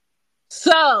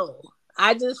 So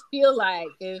I just feel like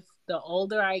if the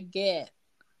older I get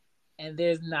and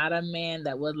there's not a man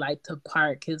that would like to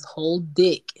park his whole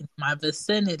dick in my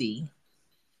vicinity,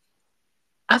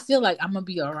 I feel like I'm going to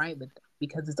be all right with that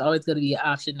because it's always going to be an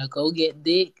option to go get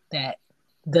dick that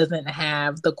doesn't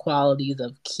have the qualities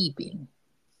of keeping.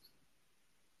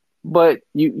 But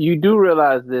you do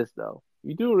realize this, though.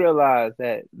 You do realize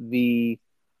that the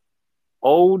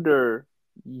older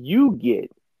you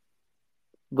get,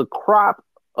 the crop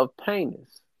of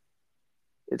penis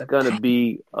is going to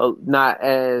be not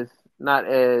as you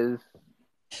know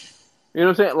what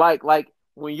I'm saying? Like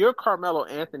when you're Carmelo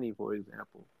Anthony, for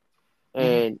example,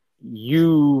 and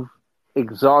you've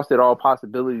exhausted all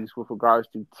possibilities with regards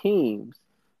to teams,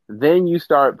 then you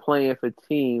start playing for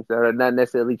teams that are not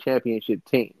necessarily championship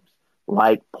teams,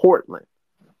 like Portland,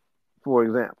 for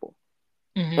example.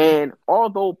 And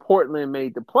although Portland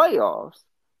made the playoffs,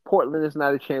 Portland is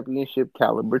not a championship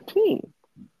caliber team.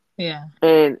 Yeah.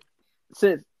 And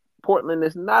since Portland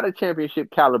is not a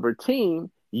championship caliber team,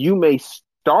 you may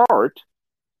start,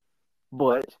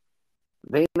 but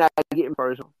they not getting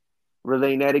first.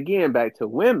 Relating that again back to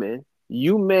women,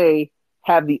 you may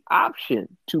have the option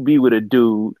to be with a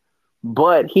dude,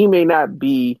 but he may not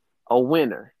be a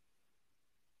winner.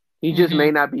 He just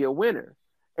may not be a winner.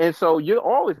 And so you're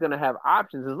always going to have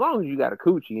options. As long as you got a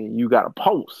coochie and you got a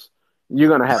post, you're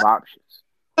going to have options.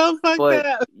 Oh, fuck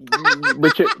that.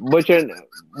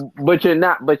 But you're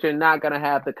not going to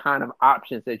have the kind of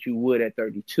options that you would at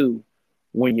 32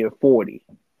 when you're 40.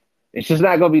 It's just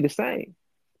not going to be the same.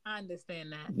 I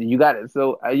understand that. You got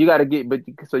to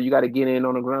get in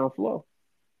on the ground floor.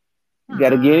 You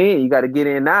got to get in. You got to get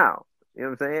in now. You know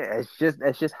what I'm saying?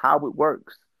 That's just how it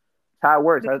works. It's how it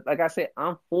works. Like I said,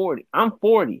 I'm 40. I'm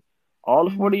 40. All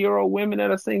the 40-year-old women that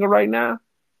are single right now,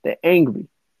 they're angry.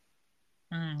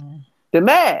 They're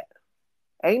mad.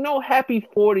 Ain't no happy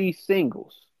 40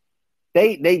 singles.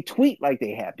 They tweet like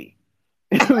they happy.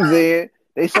 You know what I'm saying?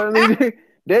 They certainly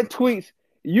their tweets.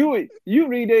 You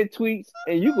read their tweets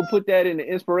and you can put that in an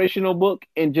inspirational book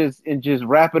and just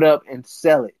wrap it up and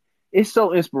sell it. It's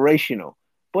so inspirational,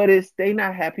 but they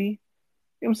not happy.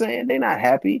 You know what I'm saying? They not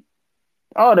happy.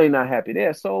 Oh, they not happy.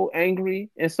 They're so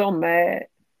angry and so mad.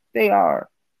 They are,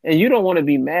 and you don't want to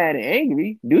be mad and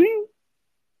angry, do you?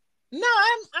 No,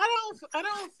 I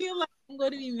don't feel like I'm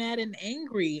going to be mad and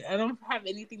angry. I don't have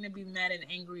anything to be mad and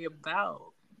angry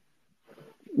about.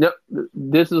 No,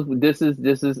 this is,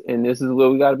 and this is where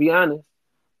we got to be honest.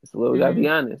 This is where we got to be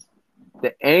honest.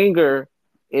 The anger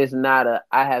is not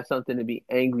I have something to be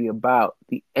angry about.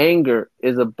 The anger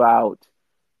is about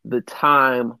the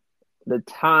time, the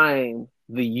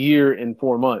year and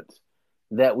 4 months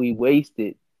that we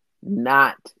wasted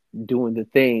not doing the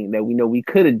thing that we know we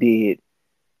could have did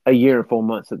a year and 4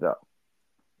 months ago.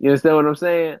 You understand what I'm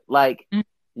saying? Like,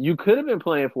 you could have been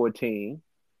playing for a team,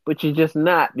 but you're just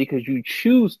not because you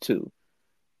choose to.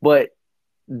 But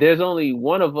there's only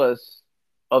one of us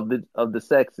of the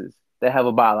sexes that have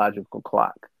a biological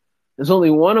clock. There's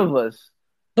only one of us.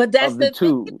 But that's of the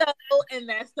two. Thing, though, and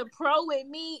that's the pro with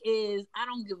me is I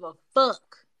don't give a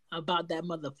fuck about that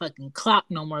motherfucking clock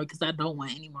no more because I don't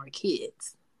want any more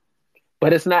kids.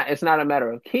 But it's not a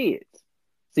matter of kids.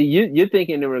 See, you're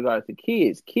thinking in regards to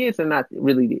kids. Kids are not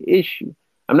really the issue.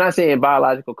 I'm not saying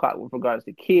biological clock with regards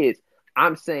to kids.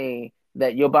 I'm saying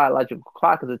that your biological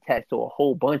clock is attached to a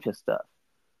whole bunch of stuff.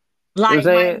 Like, you know what I'm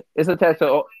saying? It's attached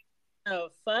to... Oh,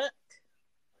 fuck?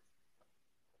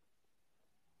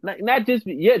 Not just...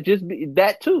 Yeah, just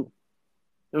that too. You know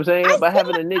what I'm saying? By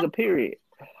having a nigga period.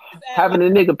 Having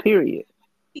a nigga period.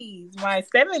 My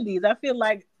 70s, I feel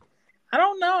like... I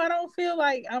don't know. I don't feel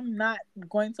like I'm not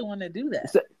going to want to do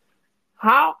that. So,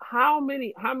 how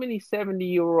many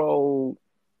 70-year-old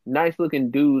nice looking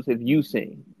dudes have you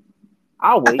seen?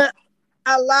 I'll wait.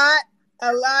 A lot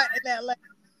in that.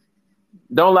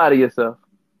 Don't lie to yourself.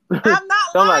 I'm not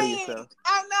Don't lying. lie to yourself.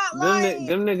 I'm not lying.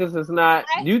 Them niggas is not.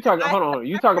 Hold on.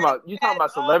 You talking about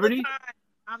celebrities?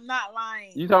 I'm not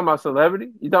lying. You talking about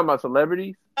celebrity? You talking about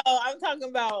celebrities? Oh, I'm talking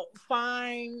about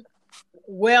fine,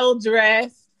 well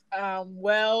dressed.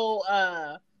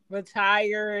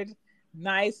 Retired,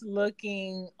 nice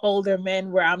looking older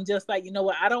men where I'm just like, you know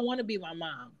what? I don't want to be my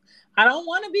mom. I don't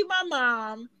want to be my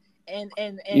mom. And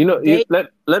you know,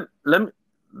 let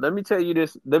me tell you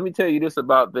this. Let me tell you this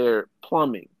about their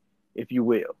plumbing, if you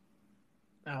will.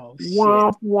 Oh,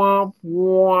 womp, womp,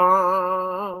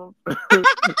 womp.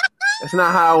 That's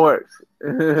not how it works.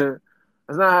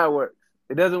 That's not how it works.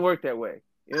 It doesn't work that way.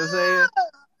 You know what I'm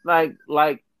saying?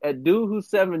 Like a dude who's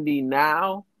 70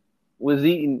 now was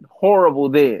eating horrible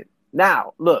then.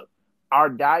 Now, look, our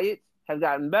diets have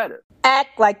gotten better.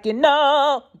 Act like you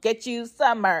know, get you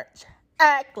some merch.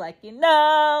 Act like you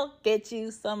know, get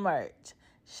you some merch.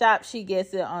 Shop She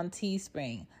Gets It on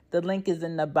Teespring. The link is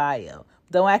in the bio.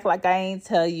 Don't act like I ain't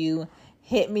tell you.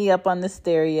 Hit me up on the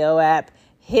Stereo app.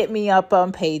 Hit me up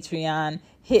on Patreon.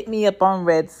 Hit me up on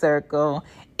Red Circle.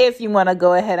 If you want to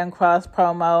go ahead and cross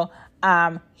promo,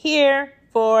 I'm here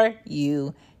for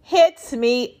you. Hit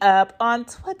me up on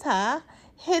Twitter.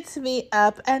 Hit me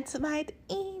up at my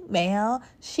email,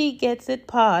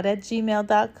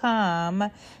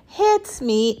 shegettsitpod@gmail.com. Hit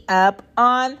me up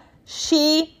on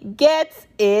She Gets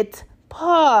It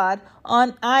Pod on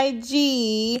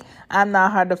IG. I'm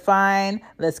not hard to find.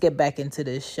 Let's get back into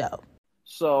this show.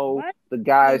 So the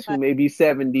guys who may be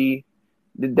 70,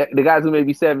 the guys who may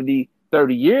be 70,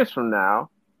 30 years from now,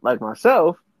 like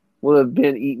myself, will have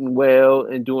been eating well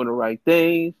and doing the right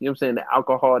things. You know what I'm saying? The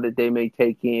alcohol that they may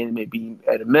take in may be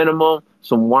at a minimum,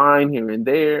 some wine here and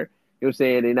there. You know what I'm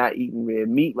saying? They're not eating red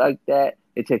meat like that.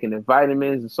 They're taking their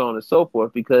vitamins and so on and so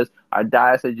forth because our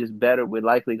diets are just better. We're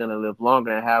likely going to live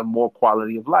longer and have more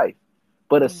quality of life.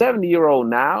 But a 70-year-old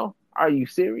now, are you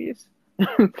serious?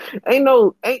 ain't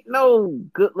no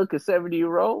good looking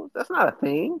 70-year-olds. That's not a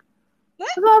thing.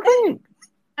 That's not a thing.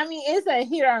 I mean, it's a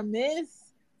hit or miss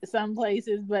some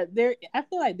places, but I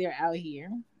feel like they're out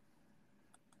here.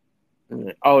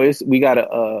 Oh, we got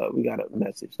a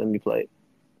message. Let me play it.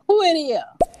 Who it is?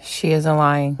 She isn't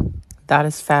lying. That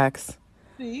is facts.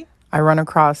 See? I run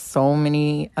across so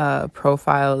many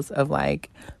profiles of like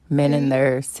men in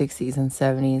their 60s and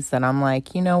 70s, and I'm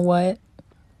like, you know what?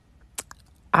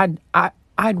 I'd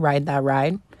ride that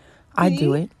ride. I'd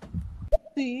do it.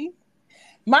 See?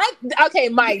 Mike,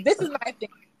 this is my thing.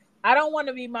 I don't want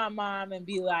to be my mom and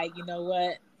be like, you know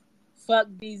what? Fuck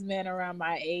these men around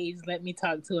my age. Let me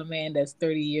talk to a man that's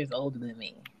 30 years older than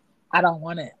me. I don't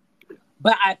want it.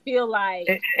 But I feel like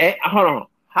Hold on.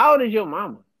 How old is your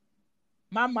mama?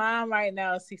 my mom right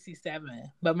now is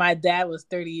 67, but my dad was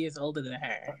 30 years older than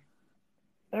her.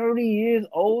 30 years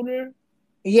older?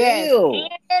 Yes. Ew.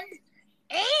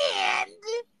 And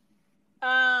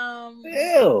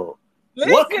Ew.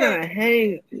 listen,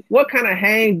 What kind of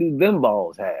hang do them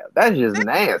balls have? That's just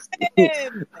nasty.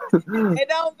 it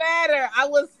don't matter. I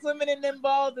was swimming in them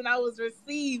balls and I was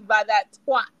received by that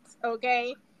twat,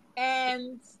 okay?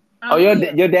 And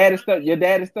your dad is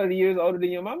 30 years older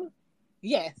than your mama?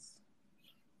 Yes.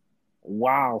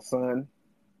 Wow, son.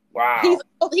 Wow.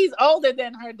 He's older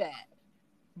than her dad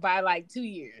by like 2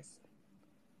 years.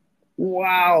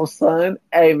 Wow, son.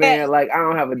 Hey, man, like, I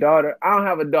don't have a daughter,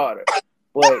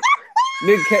 but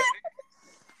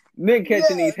Nick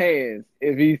catching these hands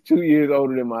if he's 2 years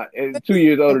older than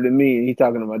me and he's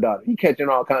talking to my daughter. He catching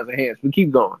all kinds of hands. We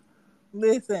keep going.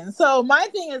 Listen, so my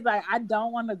thing is like I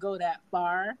don't want to go that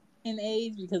far in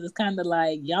age because it's kind of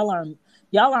like y'all are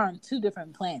on two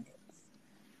different planets.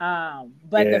 But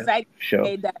the fact that you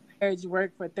made that marriage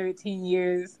work for 13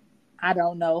 years, I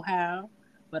don't know how,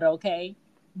 but okay.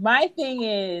 My thing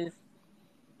is,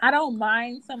 I don't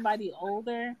mind somebody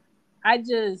older. I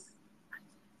just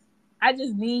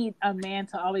need a man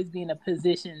to always be in a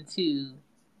position to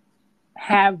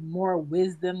have more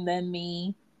wisdom than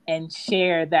me and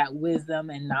share that wisdom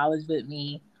and knowledge with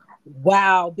me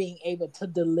while being able to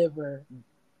deliver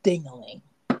ding-a-ling.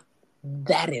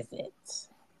 That is it.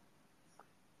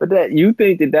 But that you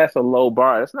think that's a low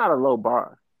bar. That's not a low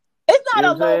bar. It's not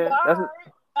a low bar.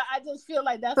 I just feel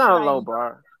like that's not a low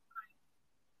bar.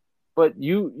 But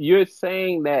you're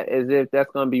saying that as if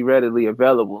that's going to be readily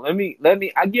available.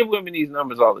 I give women these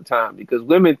numbers all the time because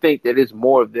women think that it's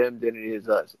more of them than it is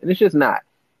us. And it's just not.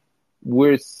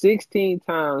 We're 16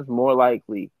 times more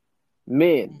likely,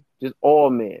 men, just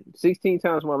all men, 16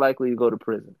 times more likely to go to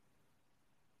prison.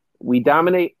 We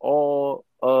dominate all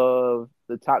of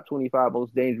the top 25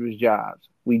 most dangerous jobs.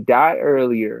 We die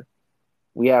earlier.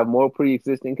 We have more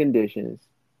pre-existing conditions.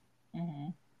 Mm-hmm.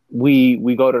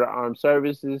 We go to the armed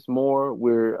services more.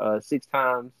 We're 6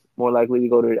 times more likely to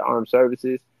go to the armed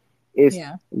services.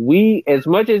 We, as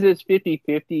much as it's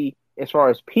 50-50 as far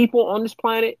as people on this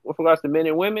planet with regards to men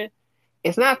and women,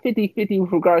 it's not 50-50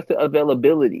 with regards to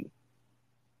availability.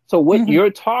 So what you're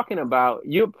talking about,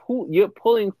 you're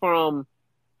pulling from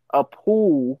a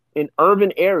pool in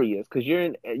urban areas because you're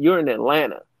in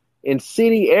Atlanta. In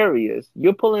city areas,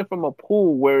 you're pulling from a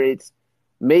pool where it's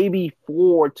maybe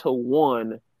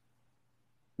 4-1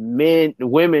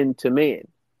 women to men. You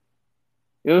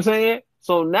know what I'm saying?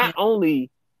 So not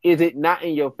only is it not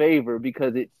in your favor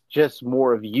because it's just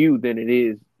more of you than it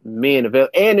is men available,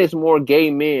 and it's more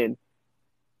gay men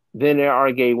than there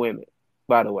are gay women,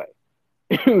 by the way.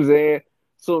 You know what I'm saying?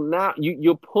 So now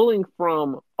you're pulling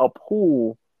from a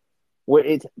pool where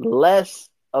it's less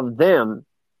of them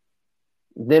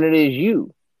than it is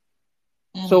you.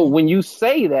 Mm-hmm. So when you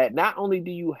say that, not only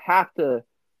do you have to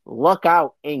luck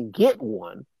out and get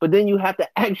one, but then you have to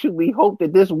actually hope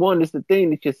that this one is the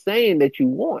thing that you're saying that you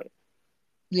want.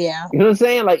 Yeah. You know what I'm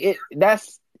saying? Like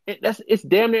it's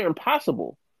damn near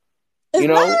impossible.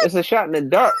 It's a shot in the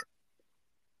dark.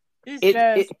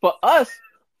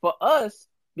 For us,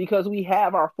 because we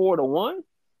have our 4-1.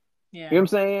 Yeah. You know what I'm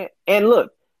saying? And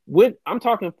look, I'm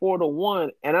talking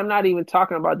 4-1, and I'm not even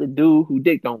talking about the dude who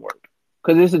dick don't work.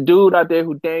 Because there's a dude out there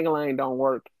who dang-a-lang don't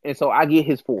work, and so I get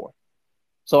his 4.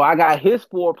 So I got his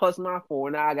 4 plus my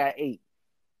 4, now I got 8.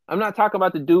 I'm not talking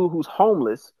about the dude who's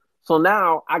homeless, so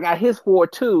now I got his 4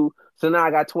 too, so now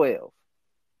I got 12.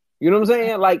 You know what I'm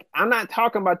saying? Like, I'm not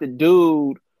talking about the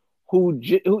dude who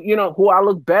I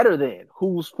look better than,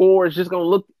 whose 4 is just going to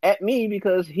look at me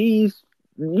because he's,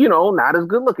 not as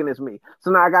good looking as me.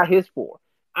 So now I got his 4.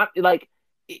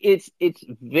 It's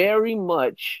very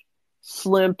much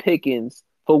slim pickings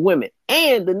for women.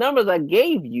 And the numbers I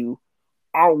gave you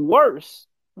are worse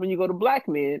when you go to black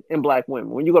men and black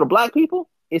women. When you go to black people,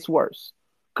 it's worse.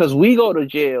 Because we go to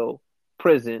jail,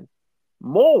 prison,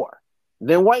 more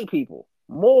than white people,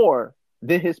 more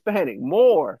than Hispanic,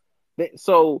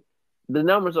 so the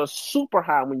numbers are super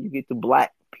high when you get to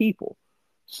black people.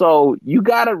 So you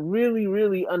got to really,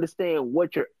 really understand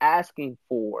what you're asking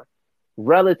for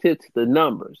relative to the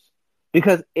numbers,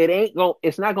 because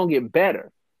it's not going to get better,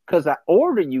 because the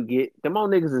older you get, the more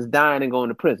niggas is dying and going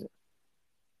to prison.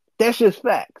 That's just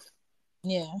facts.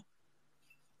 Yeah.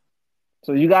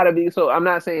 So you got to be, so I'm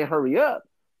not saying hurry up,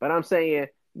 but I'm saying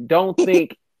don't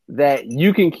think that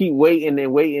you can keep waiting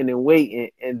and waiting and waiting,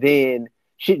 and then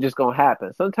shit just gonna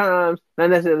happen. Sometimes, not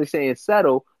necessarily saying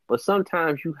settle, but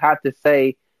sometimes you have to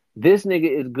say, this nigga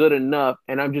is good enough,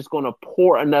 and I'm just gonna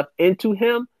pour enough into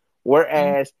him,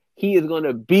 whereas he is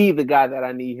gonna be the guy that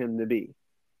I need him to be.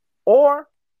 Or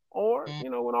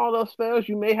when all else fails,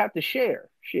 you may have to share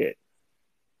shit.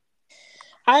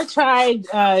 I tried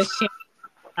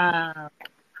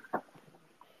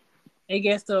it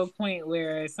gets to a point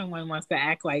where someone wants to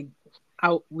act like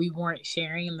we weren't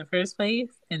sharing in the first place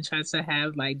and tries to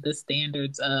have like the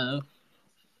standards of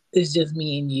it's just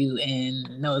me and you,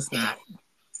 and no, it's not.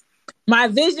 My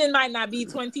vision might not be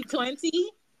 2020,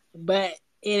 but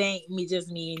it ain't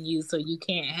me and you, so you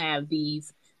can't have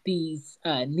these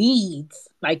needs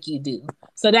like you do.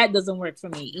 So that doesn't work for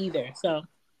me either. So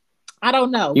I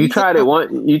don't know. You tried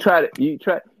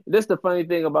it. That's the funny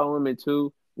thing about women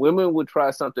too. Women would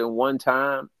try something one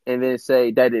time and then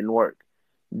say that didn't work.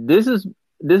 This is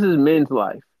men's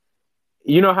life.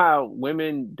 You know how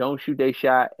women don't shoot their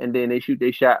shot and then they shoot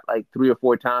their shot like 3 or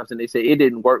 4 times and they say it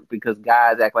didn't work because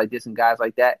guys act like this and guys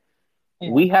like that.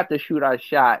 Yeah. We have to shoot our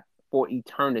shot for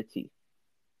eternity.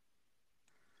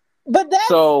 But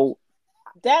I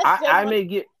may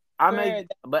get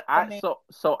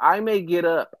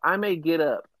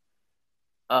up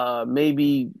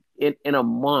maybe in a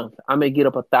month I may get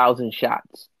up 1,000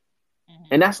 shots. Mm-hmm.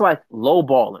 And that's like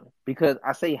lowballing because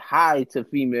I say hi to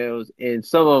females and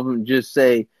some of them just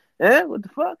say, what the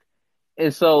fuck?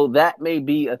 And so that may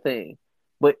be a thing.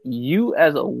 But you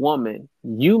as a woman,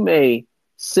 you may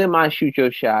semi shoot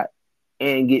your shot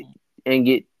and get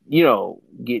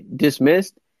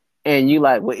dismissed and you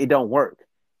like, well, it don't work.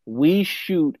 We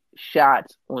shoot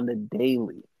shots on the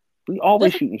daily. We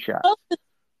always shooting shots.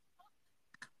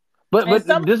 But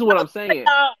this is what I'm saying.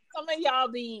 Some of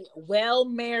y'all be well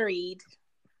married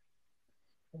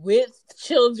with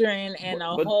children and a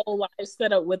whole life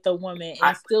set up with a woman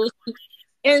and still shoot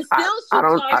y'all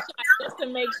shots just to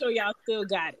make sure y'all still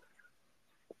got it.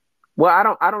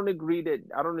 Well, I don't agree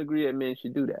that men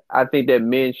should do that. I think that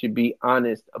men should be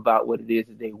honest about what it is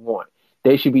that they want.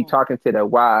 They should be talking to their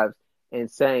wives and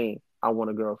saying, I want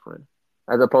a girlfriend,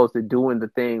 as opposed to doing the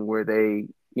thing where they,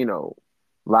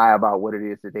 lie about what it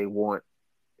is that they want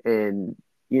and,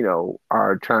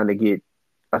 are trying to get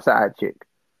a side chick.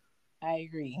 I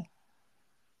agree.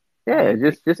 Yeah,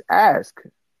 just ask.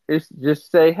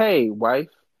 Just say, hey, wife,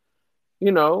 hey,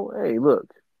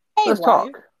 look, let's talk.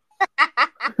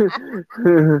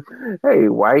 Hey,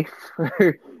 wife.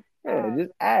 Yeah,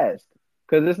 just ask.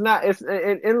 Because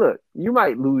and look, you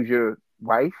might lose your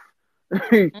wife,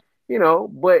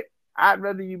 but I'd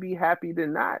rather you be happy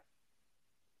than not.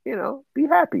 Be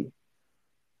happy.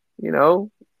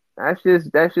 That's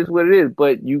just what it is.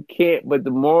 But you can't. But the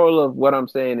moral of what I'm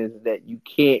saying is that you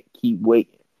can't keep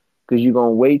waiting because you're gonna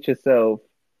wait yourself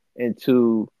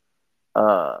into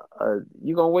a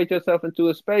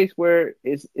space where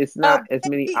it's not as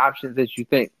many options as you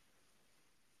think.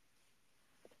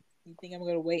 You think I'm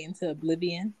gonna wait until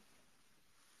oblivion?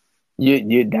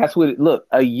 That's what it look.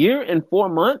 A year and 4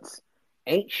 months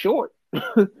ain't short.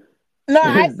 No,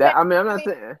 I'm not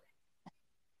saying.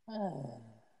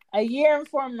 A year and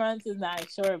 4 months is not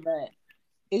short, but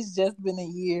it's just been a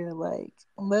year. Like,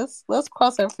 let's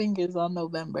cross our fingers on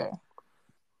November.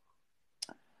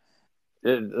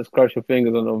 Let's cross your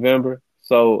fingers on November.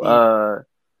 So,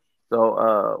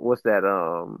 what's that?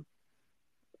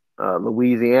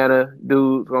 Louisiana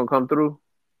dude's gonna come through.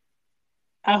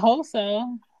 I hope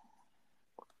so.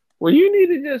 Well, you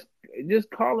need to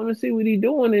just call him and see what he's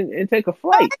doing and take a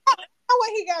flight. I know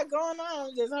what he got going on.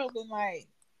 I'm just hoping like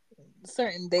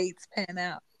certain dates pan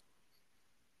out.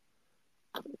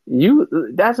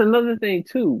 That's another thing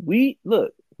too. We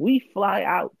fly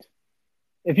out.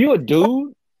 If you're a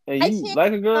dude and you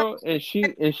like a girl and she's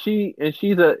a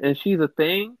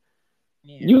thing,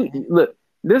 yeah. You look.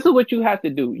 This is what you have to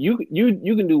do. You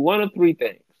can do one of 3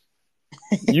 things.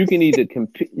 You can either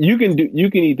compete. You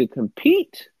can either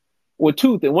compete, or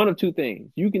one of 2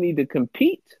 things. You can either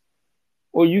compete,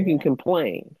 or you can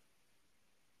complain.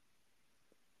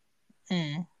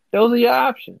 Those are your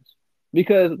options.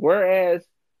 Because whereas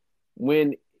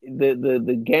when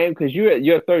the game, because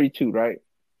you're 32, right?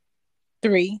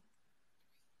 33.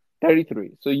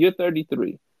 So you're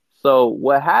 33. So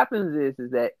what happens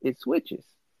is that it switches.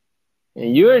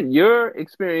 And you're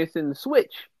experiencing the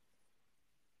switch.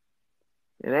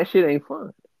 And that shit ain't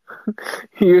fun.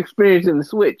 You're experiencing the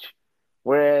switch.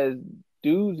 Whereas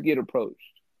dudes get approached.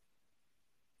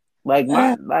 Like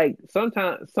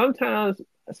sometimes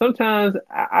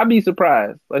I be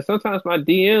surprised. Like sometimes my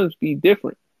DMs be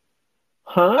different.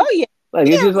 Huh? Oh yeah. Like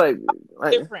it's just like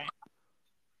different.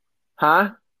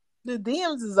 Huh? The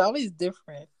DMs is always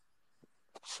different.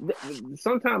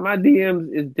 Sometimes my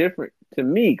DMs is different to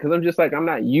me because I'm just like I'm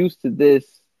not used to this.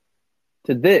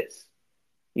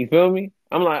 You feel me?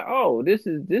 I'm like, oh, this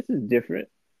is different,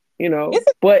 you know. It's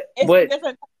a, But it's a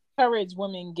different courage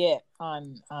women get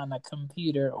on a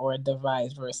computer or a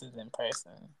device versus in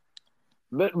person.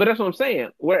 But that's what I'm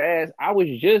saying. Whereas I was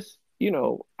just,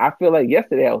 I feel like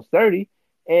yesterday I was 30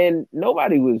 and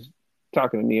nobody was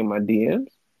talking to me in my DMs.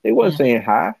 They wasn't saying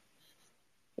hi.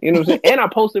 You know what I'm saying? And I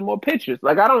posted more pictures.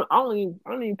 Like I don't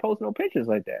even post no pictures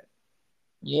like that.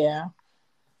 Yeah.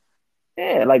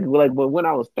 Yeah, like when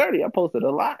I was 30, I posted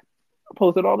a lot. I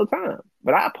posted all the time.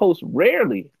 But I post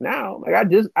rarely now. Like I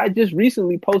just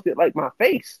recently posted like my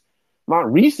face. My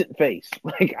recent face.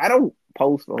 Like I don't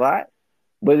post a lot.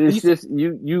 But it's just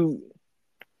you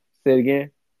say it again.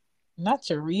 Not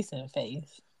your recent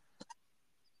face.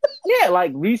 Yeah,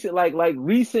 like recent, like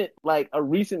a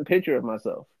recent picture of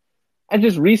myself. I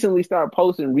just recently started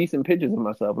posting recent pictures of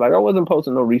myself. Like I wasn't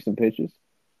posting no recent pictures.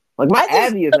 Like my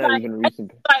Abby is not even a recent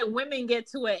picture. Like women get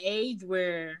to an age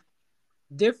where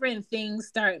different things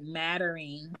start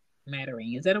mattering.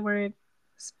 Mattering, is that a word?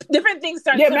 Different things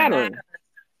start to matter.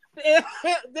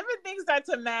 Different things start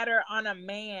to matter on a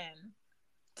man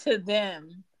to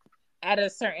them at a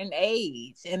certain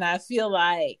age. And I feel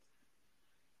like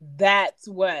that's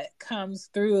what comes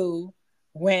through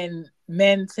when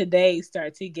men today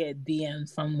start to get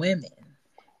DMs from women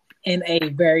in a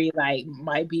very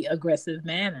might be aggressive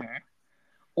manner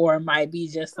or might be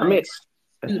just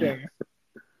shooter.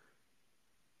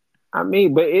 I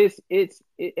mean, but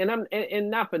and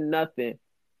not for nothing,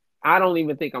 I don't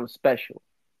even think I'm special.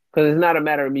 Because it's not a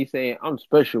matter of me saying I'm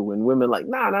special when women like,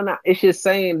 nah. It's just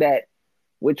saying that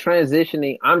I'm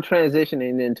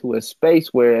transitioning into a space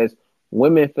whereas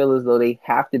women feel as though they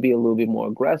have to be a little bit more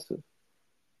aggressive.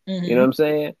 Mm-hmm. You know what I'm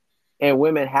saying? And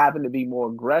women having to be more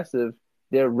aggressive,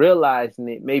 they're realizing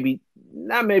it maybe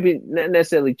not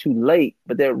necessarily too late,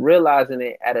 but they're realizing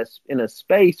it in a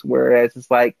space whereas it's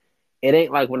like, it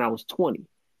ain't like when I was 20.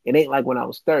 It ain't like when I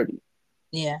was 30.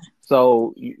 Yeah.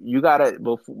 So you gotta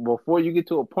before you get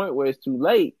to a point where it's too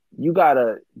late, you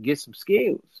gotta get some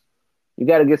skills. You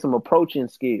gotta get some approaching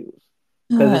skills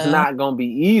because it's not gonna be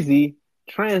easy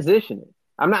transitioning.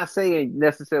 I'm not saying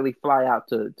necessarily fly out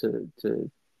to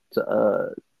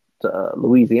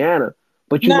Louisiana,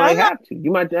 but you might have to.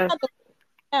 You might have.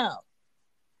 Yeah.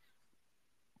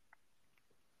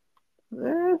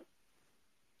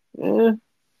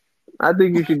 I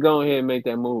think you should go ahead and make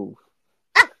that move.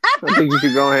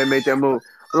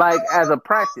 Like as a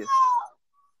practice.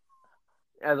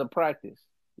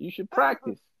 You should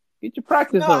practice. Get your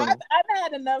practice on. I've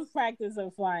had enough practice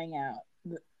of flying out.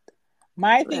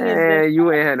 My thing is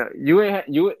you ain't had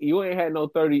no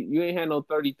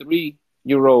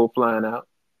 33-year-old flying out.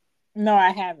 No, I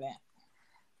haven't.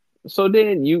 So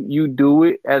then you do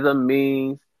it as a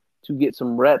means to get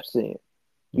some reps in.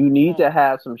 You need to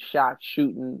have some shot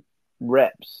shooting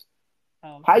reps.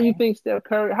 Okay. How you think Steph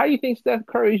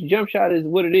Curry's jump shot is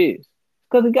what it is?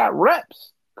 Because he got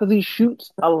reps. Because he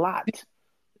shoots a lot. His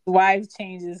wife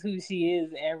changes who she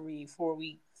is every 4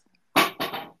 weeks.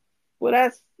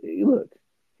 Well,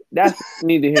 that's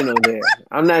neither here nor there.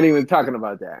 I'm not even talking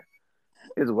about that.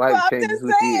 His wife changes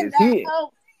who she is.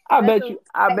 I bet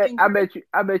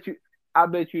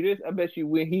you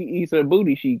when he eats her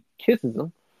booty, she kisses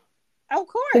him. Of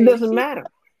course. It doesn't matter.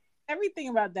 Everything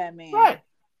about that man.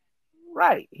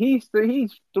 Right. He's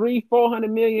 $300-400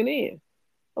 million in.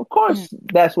 Of course,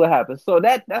 that's what happens. So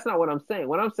that's not what I'm saying.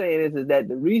 What I'm saying is that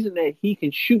the reason that he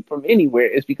can shoot from anywhere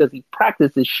is because he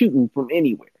practices shooting from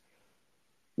anywhere.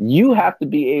 You have to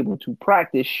be able to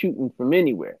practice shooting from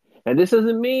anywhere. And this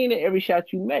doesn't mean that every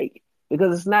shot you make,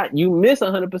 because it's not, you miss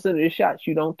 100% of the shots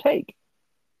you don't take.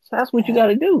 So that's what you got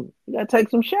to do. You got to take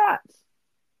some shots.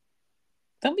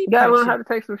 You got to learn how to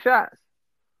take some shots.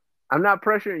 I'm not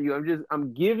pressuring you.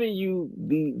 I'm giving you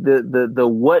the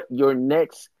what your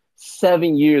next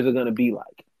 7 years are going to be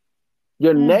like.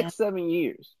 Your next 7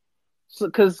 years. So,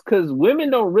 cause some women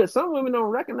don't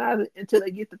recognize it until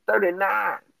they get to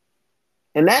 39.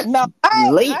 And that's late.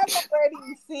 I'm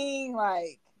already seeing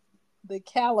the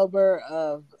caliber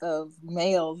of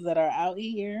males that are out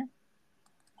here.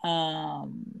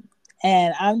 And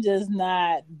I'm just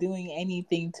not doing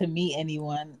anything to meet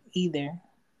anyone either.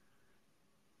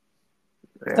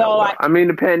 Yeah, so I mean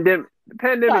the pandemic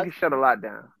can shut a lot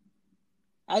down.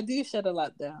 I do shut a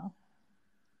lot down.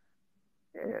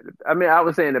 Yeah, I mean I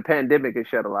was saying the pandemic can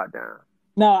shut a lot down.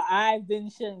 No, I've been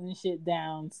shutting shit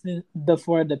down since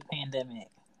before the pandemic.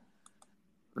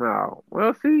 Oh,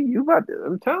 well, see,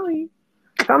 I'm telling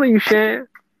you, Shan.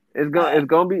 It's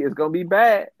gonna be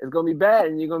bad. It's gonna be bad,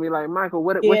 and you're gonna be like, Michael,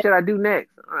 what Yeah. should I do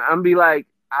next? I'm gonna be like,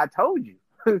 I told you.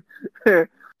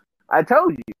 I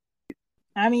told you.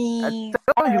 I I mean,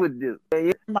 told you what to do.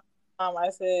 Yeah, I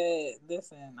said,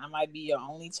 listen, I might be your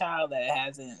only child that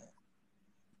hasn't,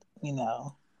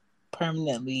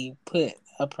 permanently put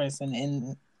a person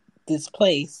in this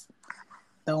place.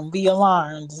 Don't be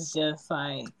alarmed. It's just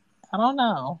like, I don't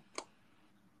know.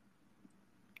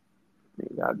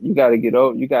 you gotta get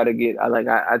over. You gotta get.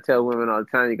 I tell women all the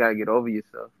time, you gotta get over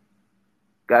yourself.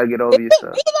 Gotta get over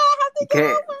yourself. You don't have to You get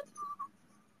can't. over.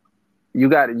 You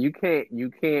got it. You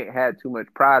can't have too much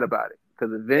pride about it,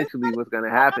 because eventually, what's gonna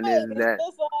happen Right. is It's that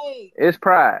just like, it's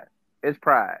pride. It's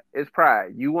pride. It's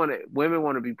pride. Women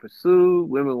want to be pursued.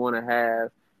 Women want to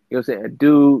have, you know what I'm saying, a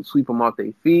dude sweep them off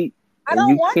their feet, I and don't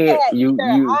you want can't. that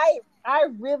either. You I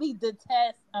really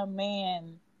detest a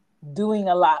man doing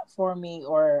a lot for me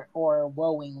or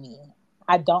woeing me.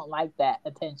 I don't like that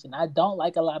attention. I don't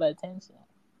like a lot of attention.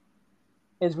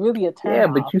 It's really a turn yeah,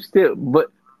 off. but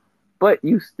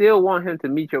you still want him to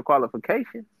meet your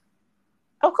qualifications.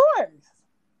 Of course.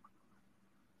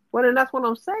 Well, then that's what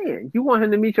I'm saying. You want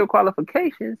him to meet your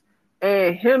qualifications,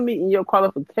 and him meeting your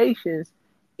qualifications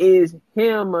is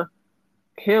him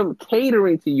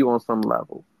catering to you on some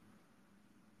level.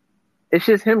 It's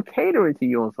just him catering to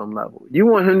you on some level. You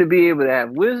want him to be able to have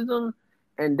wisdom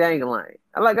and dangling.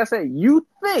 And like I said, you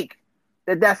think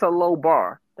that that's a low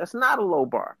bar. That's not a low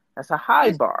bar. That's a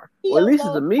high bar. Or at least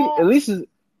it's a medium. At least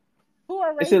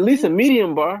it's at least a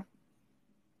medium bar.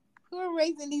 Who are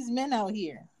raising these men out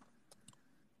here?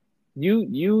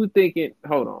 You thinking?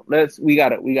 Hold on. We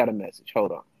got a message.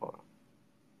 Hold on.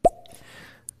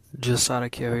 Just out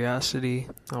of curiosity,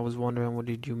 I was wondering, what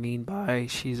did you mean by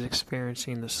she's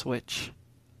experiencing the switch?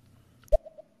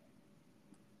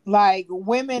 Like,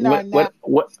 women are not.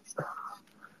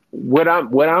 What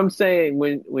I'm saying,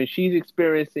 when she's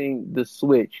experiencing the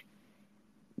switch,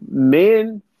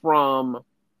 men from,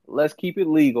 let's keep it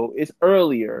legal, it's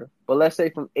earlier, but let's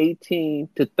say from 18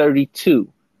 to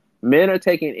 32, men are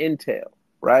taking intel,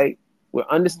 right? We're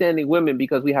understanding women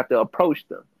because we have to approach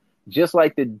them. Just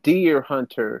like the deer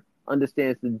hunter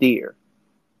understands the deer.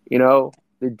 You know,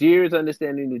 the deer is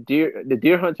understanding the deer. The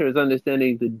deer hunter is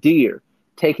understanding the deer,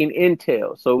 taking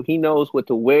intel. So he knows what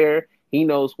to wear. He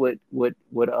knows what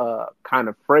kind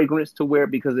of fragrance to wear,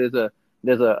 because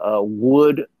there's a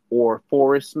wood or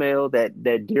forest smell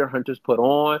that deer hunters put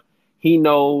on. He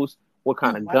knows what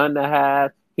kind of gun to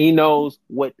have. He knows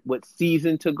what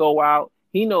season to go out.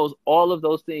 He knows all of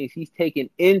those things. He's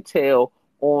taking intel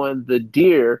on the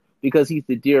deer because he's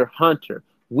the deer hunter.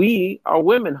 We are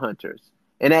women hunters.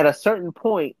 And at a certain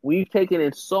point, we've taken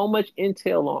in so much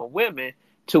intel on women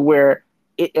to where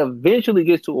it eventually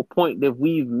gets to a point that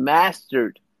we've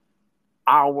mastered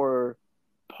our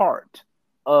part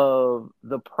of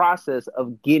the process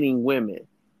of getting women.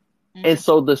 And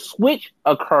so the switch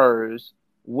occurs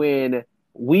when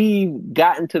we've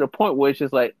gotten to the point where it's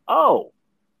just like, oh,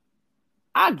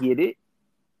 I get it.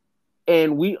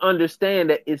 And we understand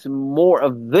that it's more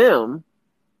of them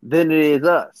than it is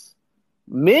us.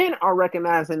 Men are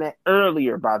recognizing that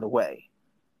earlier, by the way.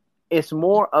 It's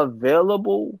more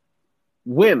available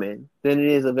women than it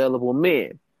is available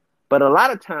men. But a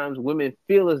lot of times women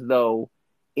feel as though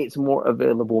it's more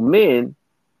available men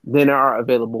than there are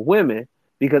available women,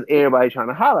 because everybody's trying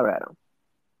to holler at them.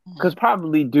 Because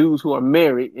probably dudes who are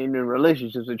married and in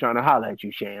relationships are trying to holler at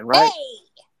you, Shan, right? Hey!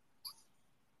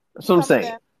 That's what I'm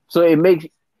saying. So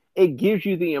it gives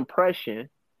you the impression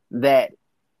that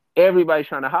everybody's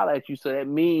trying to holler at you, so that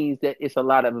means that it's a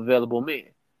lot of available men.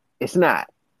 It's not.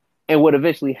 And what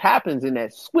eventually happens in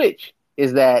that switch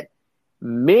is that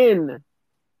men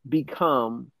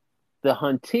become the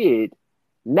hunted,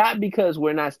 not because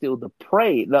we're not still the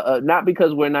prey, not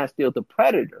because we're not still the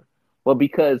predator, but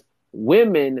because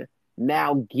women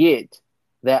now get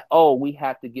that, oh, we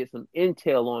have to get some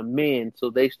intel on men, so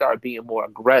they start being more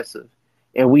aggressive,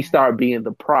 and we start being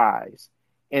the prize,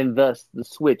 and thus the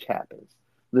switch happens.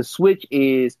 The switch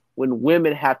is when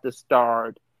women have to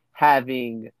start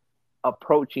having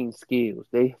approaching skills.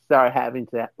 They start having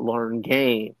to learn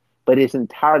game, but it's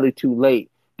entirely too late,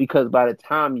 because by the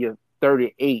time you're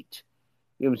 38,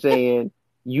 you know what I'm saying,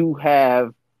 you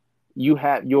have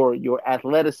your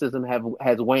athleticism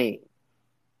has waned.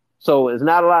 So it's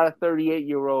not a lot of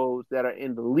 38-year-olds that are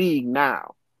in the league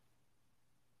now.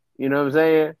 You know what I'm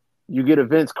saying? You get a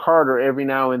Vince Carter every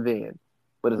now and then,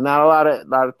 but it's not a lot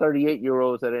of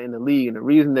 38-year-olds that are in the league. And the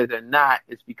reason that they're not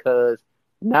is because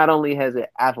not only has their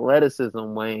athleticism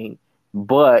waned,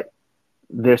 but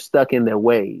they're stuck in their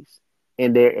ways.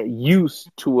 and they're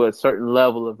used to a certain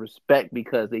level of respect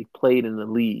because they played in the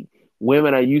league.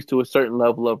 Women are used to a certain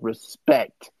level of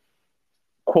respect,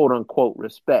 quote unquote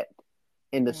respect.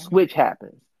 And the switch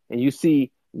happens. And you see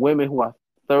women who are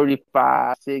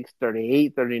 35, 6,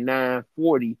 38, 39,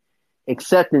 40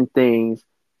 accepting things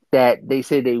that they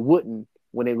said they wouldn't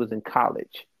when they was in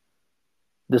college.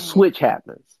 The switch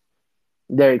happens.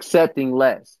 They're accepting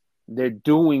less. They're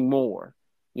doing more.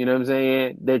 You know what I'm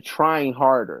saying? They're trying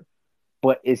harder.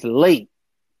 But it's late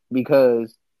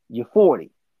because you're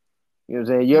 40. You know what I'm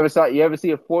saying? You ever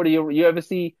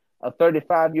see a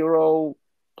 35-year-old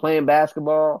playing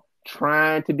basketball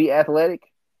trying to be athletic?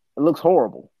 It looks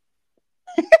horrible.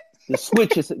 The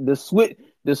switches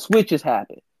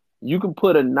happen. You can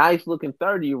put a nice looking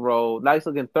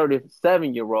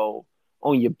 37-year-old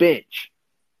on your bench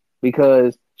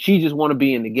because she just want to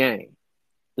be in the game.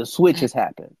 The switches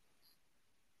happen.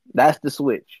 That's the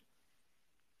switch.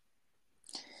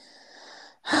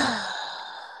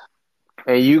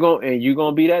 And you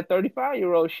gonna be that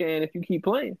 35-year-old, Shan, if you keep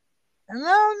playing. No,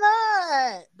 I'm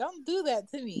not. Don't do that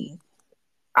to me.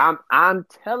 I'm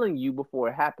telling you before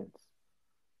it happens.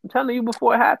 I'm telling you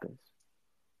before it happens.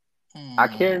 I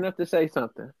care enough to say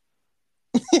something.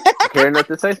 Remember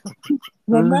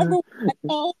when I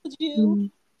told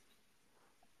you?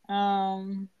 I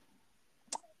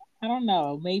don't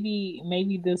know.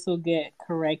 Maybe this will get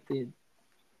corrected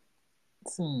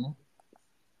soon.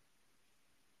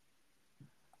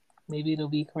 Maybe it'll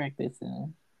be corrected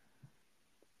soon.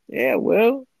 Yeah,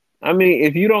 well, I mean,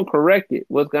 if you don't correct it,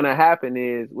 what's gonna happen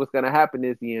is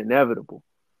the inevitable.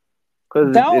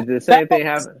 Because it's the same thing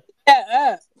happen.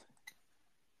 Shut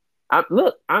up.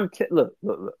 Look.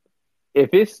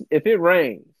 If it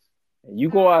rains and you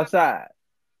go outside,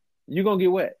 you're gonna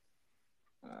get wet.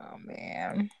 Oh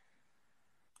man.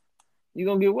 You're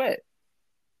gonna get wet.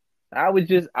 I would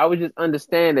just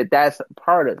understand that that's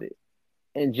part of it,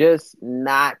 and just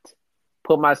not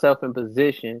put myself in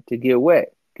position to get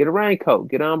wet. Get a raincoat,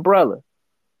 get an umbrella,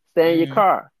 stay in your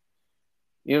car.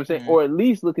 You know what I'm saying? Or at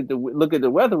least look at the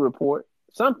weather report,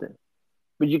 something.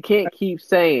 But you can't keep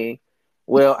saying,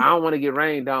 "Well, I don't want to get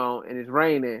rained on, and it's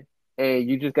raining, and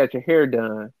you just got your hair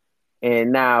done,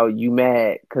 and now you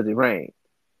mad because it rained."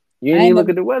 You didn't even look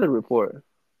at the weather report.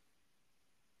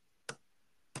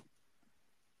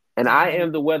 And I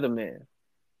am the weatherman.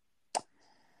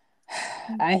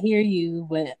 I hear you,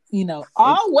 but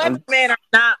all weathermen are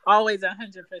not always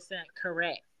 100%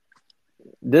 correct.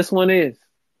 This one is.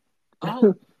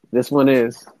 Oh. This one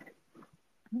is.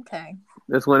 Okay.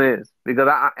 This one is because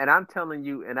I'm telling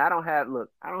you, and I don't have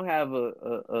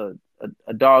a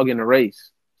dog in the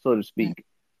race, so to speak.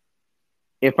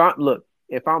 If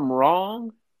I'm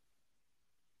wrong,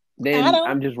 then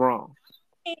I'm just wrong.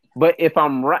 But if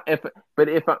I'm right,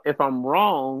 if I'm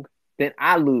wrong, then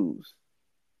I lose.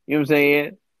 You know what I'm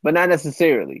saying? But not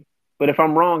necessarily. But if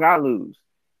I'm wrong, I lose.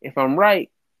 If I'm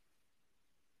right,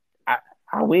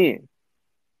 I win.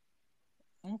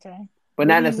 Okay. But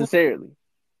not necessarily.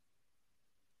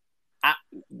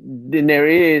 Then there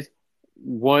is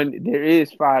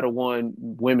 5-1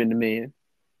 women to men.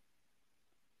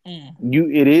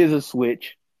 It is a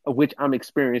switch, of which I'm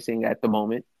experiencing at the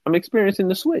moment. I'm experiencing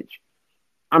the switch.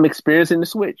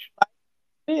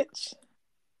 Bitch.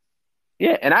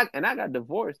 Yeah, and I got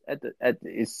divorced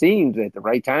it seems at the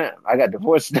right time. I got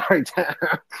divorced at the right time.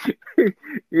 You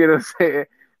know what I'm saying?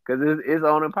 Because it's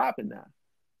on and popping now.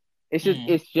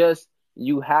 It's just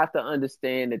you have to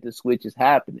understand that the switch is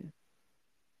happening.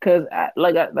 Because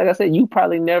like I said, you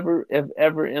probably never have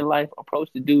ever in life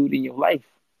approached a dude in your life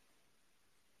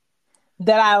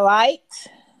that I liked.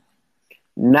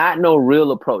 Not no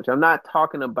real approach. I'm not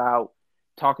talking about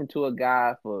talking to a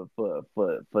guy for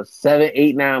 7,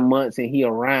 8, 9 months and he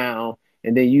around,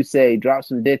 and then you say drop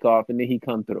some dick off and then he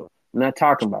come through. I'm not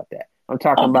talking about that. I'm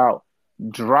talking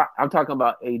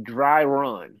about a dry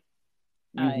run.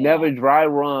 You've never dry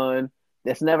run.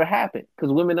 That's never happened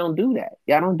because women don't do that.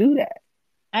 Y'all don't do that.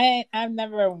 I've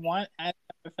never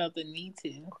felt the need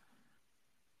to.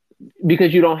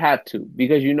 Because you don't have to.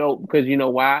 Because you know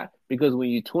why? Because when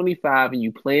you're 25 and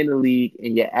you play in the league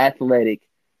and you're athletic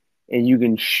and you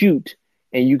can shoot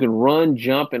and you can run,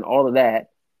 jump, and all of that,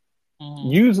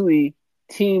 usually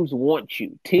teams want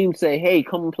you. Teams say, "Hey,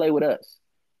 come and play with us,"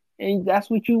 and that's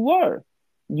what you were.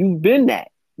 You've been that.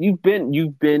 You've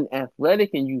been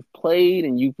athletic and you've played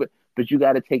but you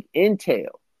got to take intel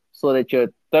so that your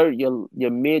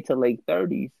mid to late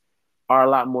 30s are a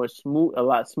lot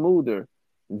smoother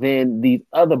than these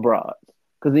other broads,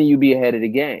 because then you be ahead of the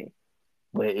game.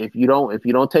 But if you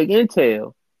don't take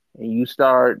intel and you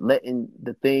start letting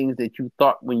the things that you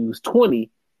thought when you was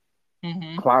 20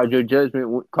 Mm-hmm. Cloud your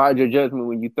judgment. Cloud your judgment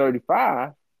when you're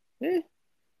 35. Eh.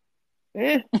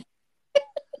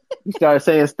 You start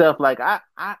saying stuff like, I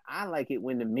like it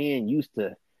when the men used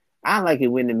to. I like it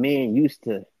when the men used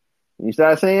to. You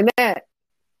start saying that.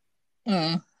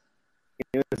 Mm.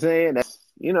 You know what I'm saying? That's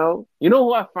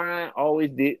who I find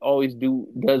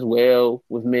does well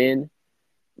with men?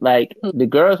 Like the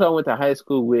girls I went to high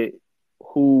school with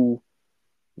who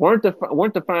weren't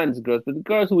the finest girls, but the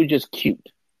girls who were just cute.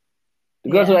 The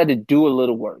girls who had to do a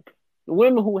little work. The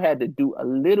women who had to do a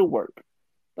little work.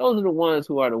 Those are the ones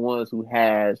who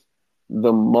has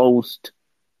the most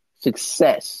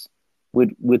success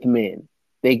with men.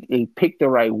 They pick the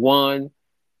right one.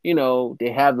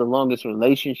 They have the longest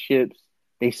relationships.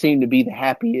 They seem to be the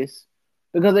happiest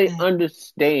because they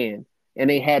understand and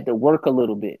they had to work a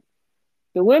little bit.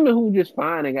 The women who just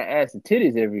fine and got ass and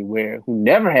titties everywhere, who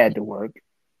never had to work,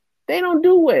 they don't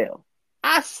do well.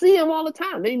 I see them all the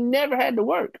time. They never had to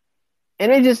work,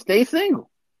 and they just stay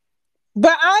single.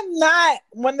 But I'm not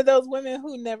one of those women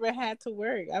who never had to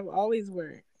work. I've always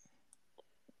worked.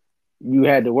 You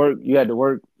had to work. You had to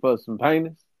work for some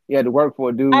penis. You had to work for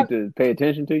a dude to pay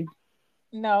attention to you.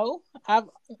 No,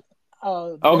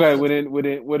 Okay, within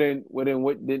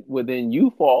you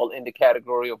fall in the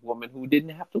category of women who didn't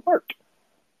have to work.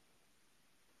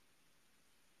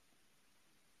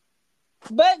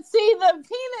 But see, the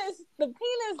penis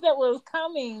that was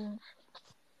coming.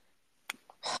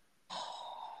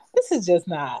 This is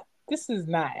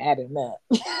not adding up.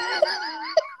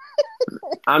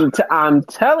 I'm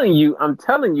telling you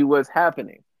what's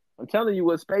happening. I'm telling you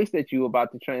what space that you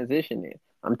about to transition in.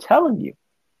 I'm telling you.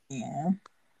 Yeah.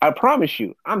 I promise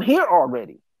you. I'm here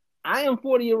already. I am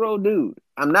 40-year-old dude.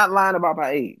 I'm not lying about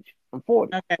my age. I'm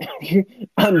 40. Okay.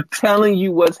 I'm telling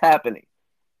you what's happening.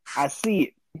 I see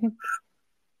it.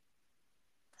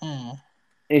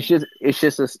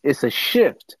 It's a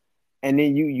shift. And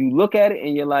then you look at it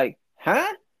and you're like,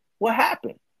 huh? What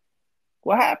happened?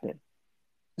 What happened?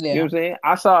 Yeah. You know what I'm saying?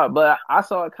 I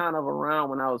saw it kind of around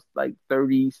when I was like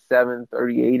 37,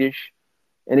 38-ish.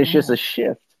 And it's just a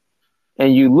shift.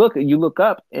 And you look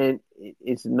up and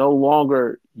it's no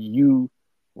longer you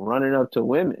running up to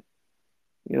women.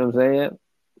 You know what I'm saying?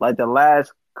 Like the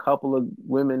last couple of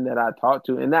women that I talked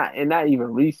to, and not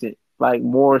even recent, like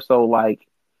more so like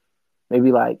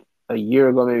maybe like a year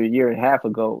ago, maybe a year and a half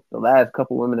ago, the last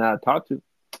couple of women that I talked to,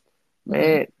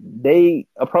 man, they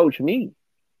approached me.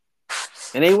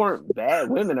 And they weren't bad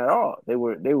women at all. They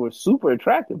were super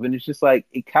attractive. And it's just like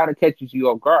it kind of catches you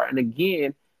off guard. And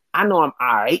again, I know I'm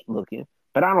all right looking,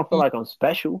 but I don't feel like I'm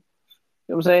special. You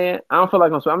know what I'm saying? I don't feel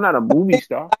like I'm not a movie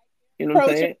star. You know what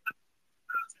I'm saying?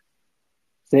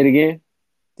 Say it again.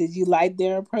 Did you like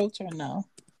their approach or no?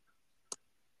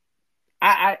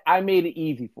 I made it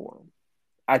easy for them.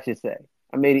 I should say.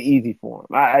 I made it easy for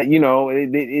them.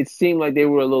 It seemed like they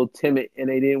were a little timid and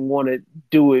they didn't want to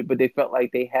do it, but they felt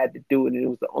like they had to do it, and it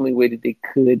was the only way that they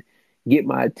could get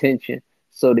my attention.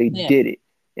 So they did it.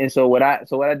 And so what I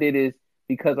did is,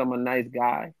 because I'm a nice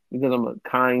guy, because I'm a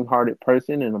kind-hearted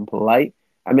person and I'm polite,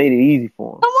 I made it easy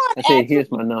for them. I said, "Here's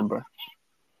my number."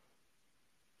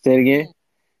 Say it again.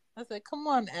 I said, "Come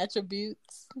on,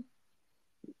 attributes."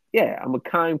 Yeah, I'm a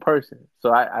kind person,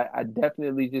 so I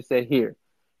definitely just said,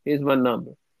 Here's my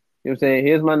number. You know what I'm saying?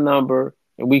 Here's my number,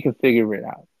 and we can figure it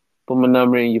out. Put my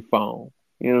number in your phone.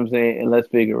 You know what I'm saying? And let's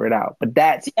figure it out. But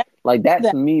that's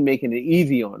me making it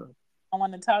easy on them. I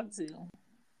want to talk to.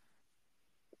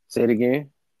 Say it again.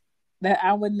 That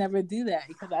I would never do that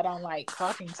because I don't like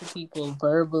talking to people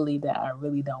verbally that I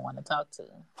really don't want to talk to.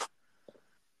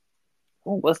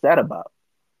 Well, what's that about?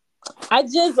 I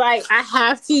just I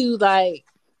have to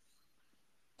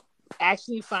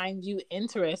actually find you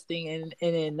interesting and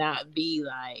it not be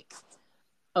like,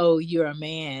 oh, you're a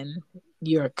man,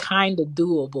 you're kind of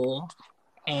doable,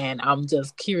 and I'm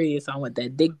just curious on what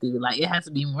that dick do. Like, it has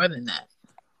to be more than that.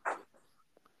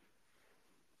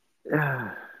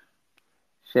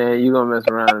 Shan, you gonna mess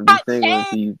around and be single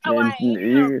until you're gonna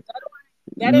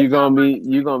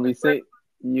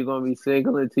be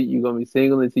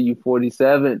single until you're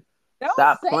 47. Don't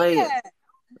Stop say playing. That.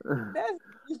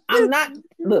 I'm not.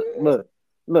 Look.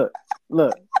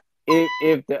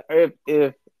 If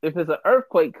it's an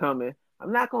earthquake coming,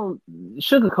 I'm not gonna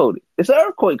sugarcoat it. It's an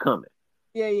earthquake coming.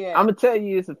 Yeah. I'm gonna tell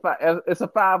you it's a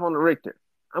 5 on the Richter.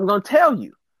 I'm gonna tell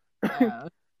you. Yeah.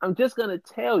 I'm just gonna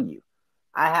tell you.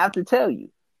 I have to tell you.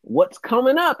 What's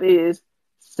coming up is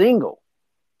single.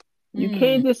 You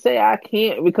can't just say I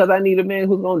can't because I need a man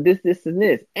who's gonna this, and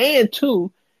this. And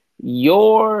 2,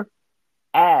 your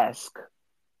ask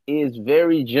is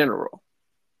very general.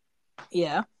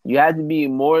 Yeah. You have to be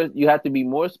more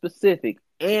specific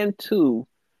and two,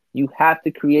 you have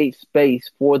to create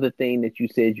space for the thing that you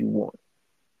said you want.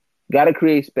 Got to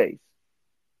create space.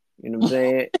 You know what I'm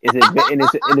saying?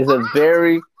 It's a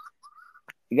very,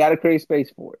 you got to create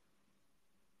space for it.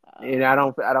 And I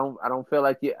don't feel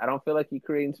like you're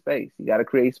creating space. You got to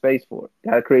create space for it.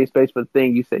 Got to create space for the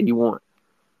thing you say you want.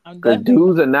 Because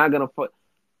dudes are not gonna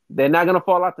they're not gonna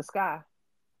fall out the sky.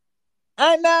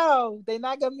 I know. They're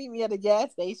not gonna meet me at the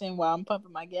gas station while I'm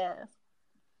pumping my gas.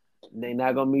 They're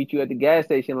not gonna meet you at the gas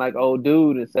station like old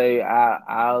dude and say,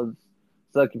 I'll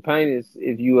suck your penis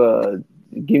if you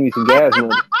give me some gas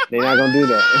money. They're not gonna do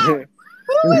that.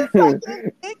 Who is sucking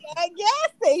dick at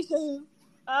gas stations?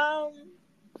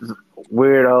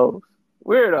 Weirdos.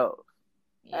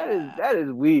 Yeah. That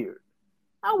is weird.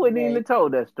 I wouldn't even have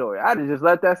told that story. I'd have just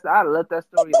let that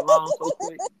story alone so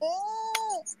quick.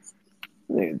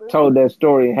 Told that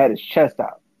story and had his chest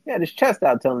out. He had his chest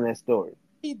out telling that story.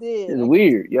 He did. It's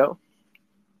weird, yo.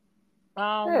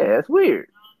 Yeah, it's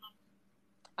weird.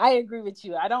 I agree with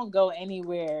you. I don't go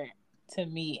anywhere to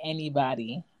meet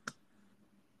anybody.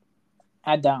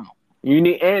 I don't. You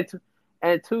need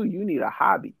and two, you need a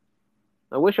hobby.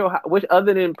 Now, which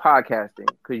other than podcasting?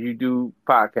 Because you do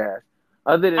podcasts.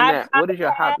 Other than that, what is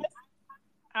your hobby?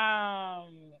 I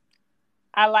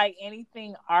like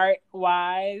anything art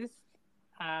wise.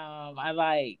 I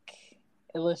like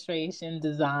illustration,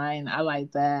 design. I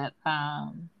like that. I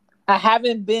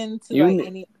haven't been to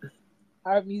any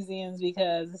art museums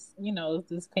because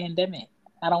this pandemic.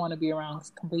 I don't want to be around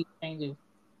complete strangers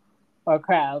or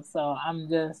crowds. So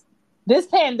this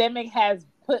pandemic has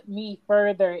put me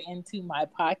further into my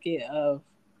pocket of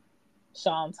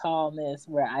Chantalness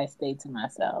where I stay to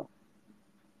myself.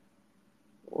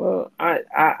 Well,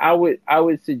 I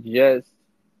would suggest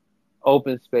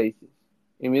open spaces.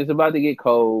 I mean, it's about to get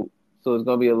cold, so it's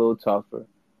gonna be a little tougher.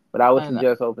 But I would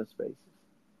suggest open spaces.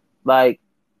 Like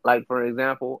for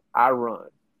example, I run.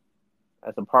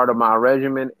 That's a part of my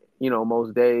regimen.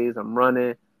 Most days I'm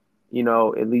running.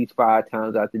 At least 5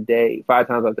 times out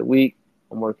the week.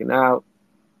 I'm working out.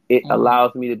 It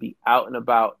allows me to be out and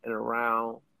about and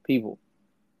around people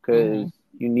because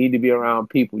you need to be around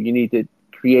people. You need to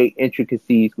create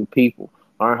intricacies with people,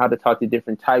 learn how to talk to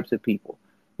different types of people.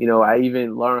 I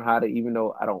even learn how to, even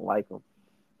though I don't like them,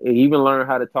 I even learn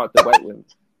how to talk to white women,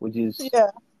 which is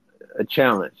a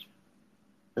challenge.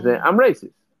 I'm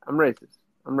racist. I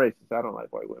don't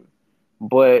like white women,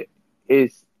 but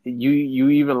it's you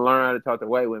even learn how to talk to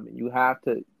white women. You have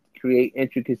to create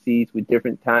intricacies with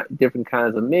different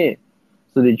kinds of men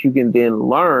so that you can then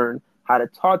learn how to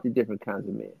talk to different kinds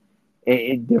of men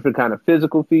and different kind of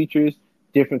physical features,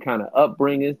 different kind of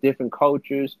upbringings, different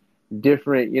cultures,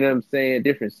 different,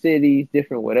 different cities,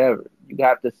 different whatever. You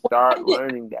got to start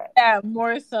learning that. Yeah,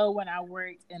 more so when I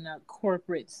worked in a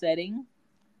corporate setting.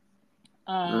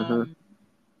 Now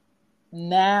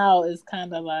it's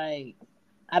kind of like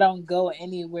I don't go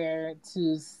anywhere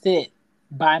to sit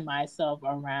by myself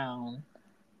around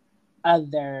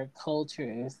other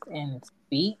cultures and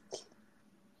speak.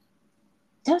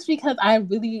 Just because I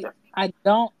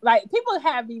don't like, people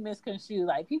have me misconstrued.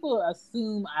 Like, people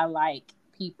assume I like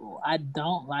people. I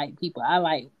don't like people. I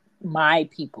like my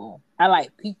people. I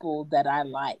like people that I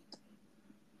like.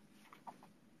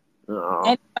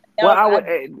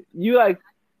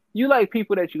 You like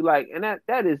people that you like, and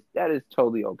that is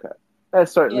totally okay.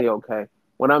 That's certainly okay.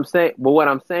 What I'm saying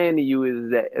to you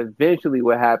is that eventually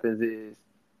what happens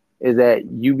is that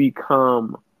you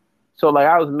become, so like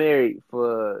I was married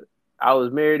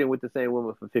and with the same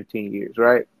woman for 15 years,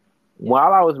 right? Yeah.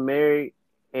 While I was married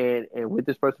and with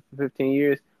this person for 15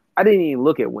 years, I didn't even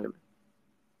look at women.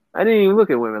 Like,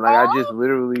 I just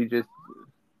literally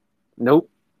nope.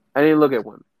 I didn't look at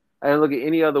women. I didn't look at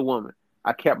any other woman.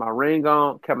 I kept my ring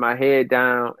on, kept my head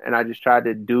down, and I just tried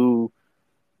to do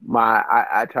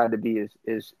I tried to be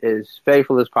as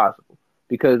faithful as possible.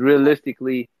 Because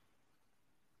realistically,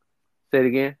 say it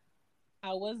again.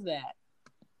 How was that?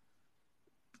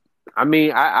 I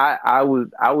mean, I was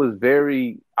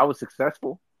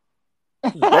successful. I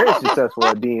was very successful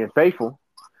at being faithful.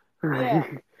 Yeah.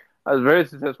 I was very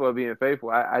successful at being faithful.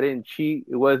 I didn't cheat.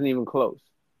 It wasn't even close.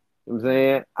 You know what I'm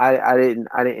saying? I didn't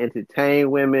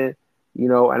entertain women,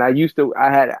 and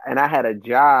I had a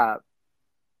job,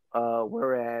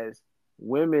 whereas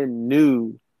women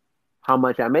knew how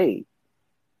much I made.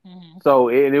 Mm-hmm. So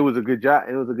it was a good job.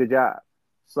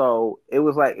 So it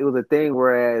was a thing,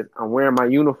 whereas I'm wearing my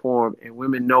uniform and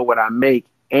women know what I make.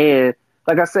 And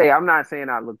like I say, I'm not saying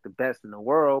I look the best in the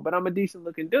world, but I'm a decent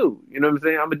looking dude. You know what I'm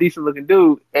saying? I'm a decent looking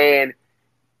dude. And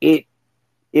it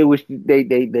was,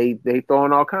 they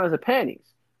throwing all kinds of panties.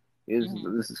 This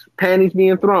is panties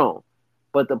being thrown.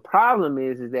 But the problem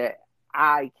is that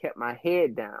I kept my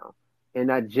head down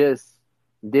and I just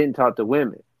didn't talk to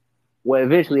women. What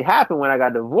eventually happened when I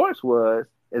got divorced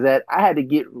is that I had to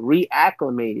get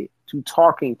reacclimated to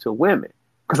talking to women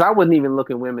because I wasn't even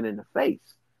looking women in the face.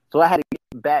 So I had to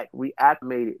get back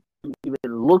reacclimated to even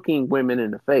looking women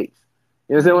in the face.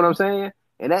 You understand what I'm saying?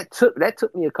 And that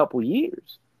took me a couple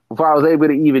years before I was able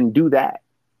to even do that.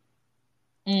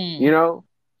 You know,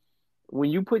 when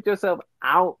you put yourself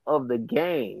out of the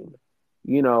game,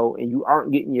 you know, and you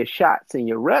aren't getting your shots and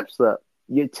your reps up,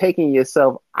 you're taking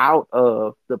yourself out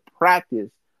of the practice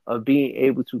of being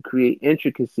able to create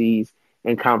intricacies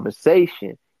and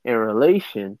conversation and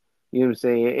relation, you know what I'm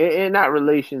saying? And not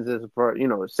relations as a part, you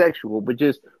know, sexual, but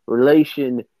just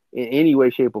relation in any way,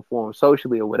 shape, or form,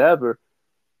 socially or whatever.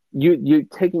 You're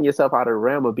taking yourself out of the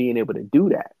realm of being able to do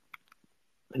that.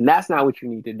 And that's not what you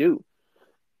need to do.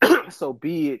 So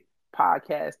be it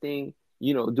podcasting,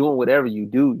 you know, doing whatever you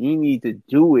do, you need to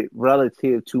do it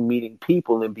relative to meeting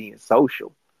people and being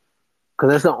social.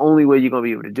 Because that's the only way you're going to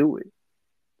be able to do it.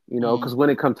 You know, because when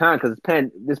it comes time, because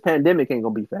this pandemic ain't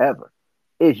going to be forever.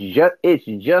 It's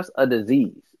just a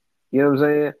disease. You know what I'm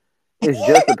saying? It's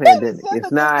just a pandemic.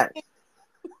 It's not.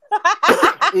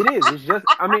 It is. It's just.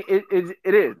 I mean, it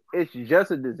is. It's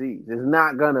just a disease. It's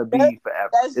not gonna be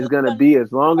forever. It's gonna be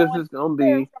as long as it's gonna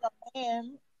be.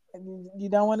 You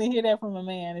don't want to hear that from a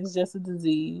man. It's just a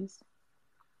disease.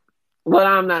 Well,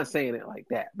 I'm not saying it like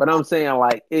that, but I'm saying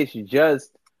like it's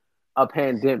just a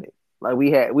pandemic. Like we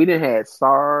didn't have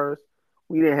SARS,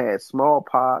 we didn't have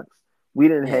smallpox, we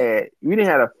didn't have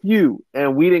a few,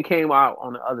 and we didn't came out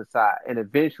on the other side. And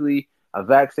eventually, a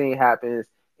vaccine happens,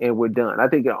 and we're done. I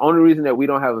think the only reason that we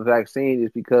don't have a vaccine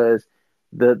is because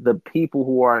the people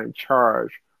who are in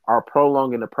charge are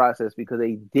prolonging the process because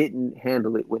they didn't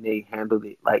handle it when they handled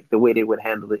it like the way they would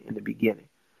handle it in the beginning.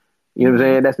 You know what I'm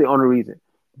saying? That's the only reason.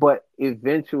 But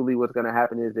eventually what's going to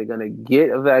happen is they're going to get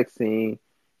a vaccine.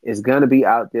 It's going to be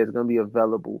out there. It's going to be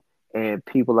available. And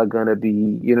people are going to be,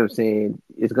 you know what I'm saying?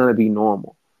 It's going to be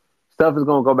normal. Stuff is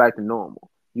going to go back to normal.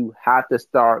 You have to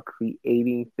start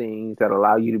creating things that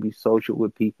allow you to be social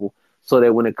with people so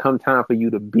that when it comes time for you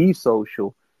to be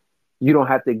social, you don't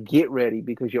have to get ready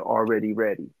because you're already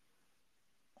ready.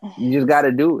 You just got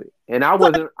to do it. And I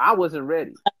wasn't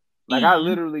ready. Like I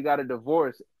literally got a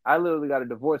divorce. I got a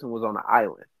divorce and was on an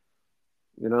island.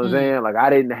 You know what I'm saying? Like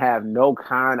I didn't have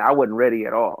I wasn't ready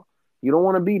at all. You don't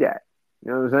want to be that.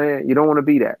 You know what I'm saying? You don't want to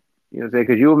be that. You know what I'm saying?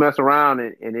 Because you'll mess around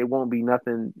and it won't be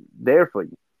nothing there for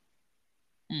you.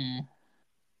 I'm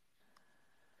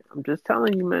just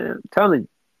telling you, man. I'm telling you.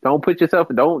 Don't put yourself,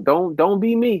 don't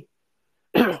be me.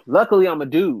 Luckily, I'm a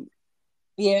dude.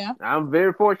 Yeah. I'm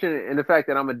very fortunate in the fact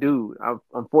that I'm a dude.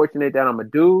 I'm fortunate that I'm a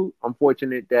dude. I'm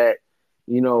fortunate that,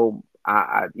 you know,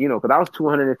 I because I was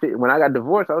 250 when I got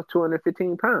divorced. I was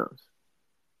 215 pounds.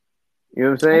 You know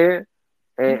what I'm saying?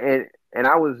 And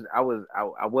I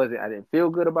didn't feel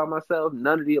good about myself.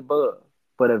 None of the above.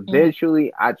 But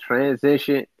eventually, I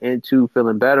transitioned into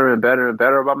feeling better and better and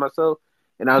better about myself,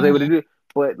 and I was able to do it.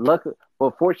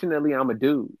 But fortunately, I'm a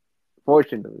dude.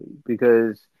 Fortunately,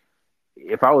 because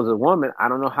if I was a woman, I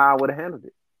don't know how I would have handled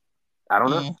it. I don't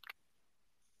know.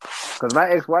 Because my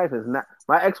ex-wife is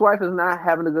not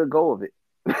having a good go of it.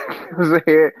 She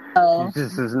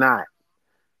just is not.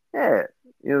 Yeah.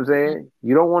 You know what I'm saying?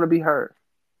 You don't want to be her.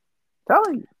 I'm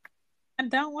telling you. I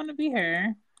don't want to be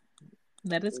her.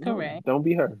 That is correct. Don't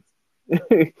be her.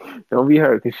 Don't be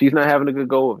her because she's not having a good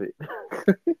go of it.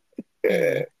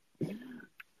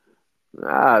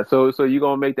 So you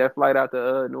gonna make that flight out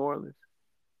to New Orleans?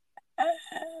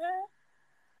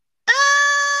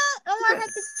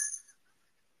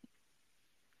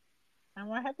 I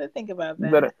might have to think about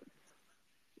that.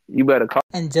 You better call.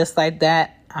 And just like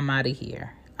that, I'm out of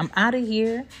here.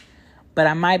 But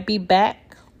I might be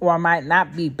back or I might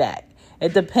not be back.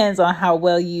 It depends on how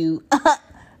well you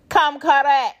come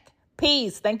correct.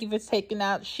 Peace. Thank you for taking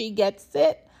out She Gets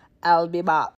It. I'll be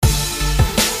back.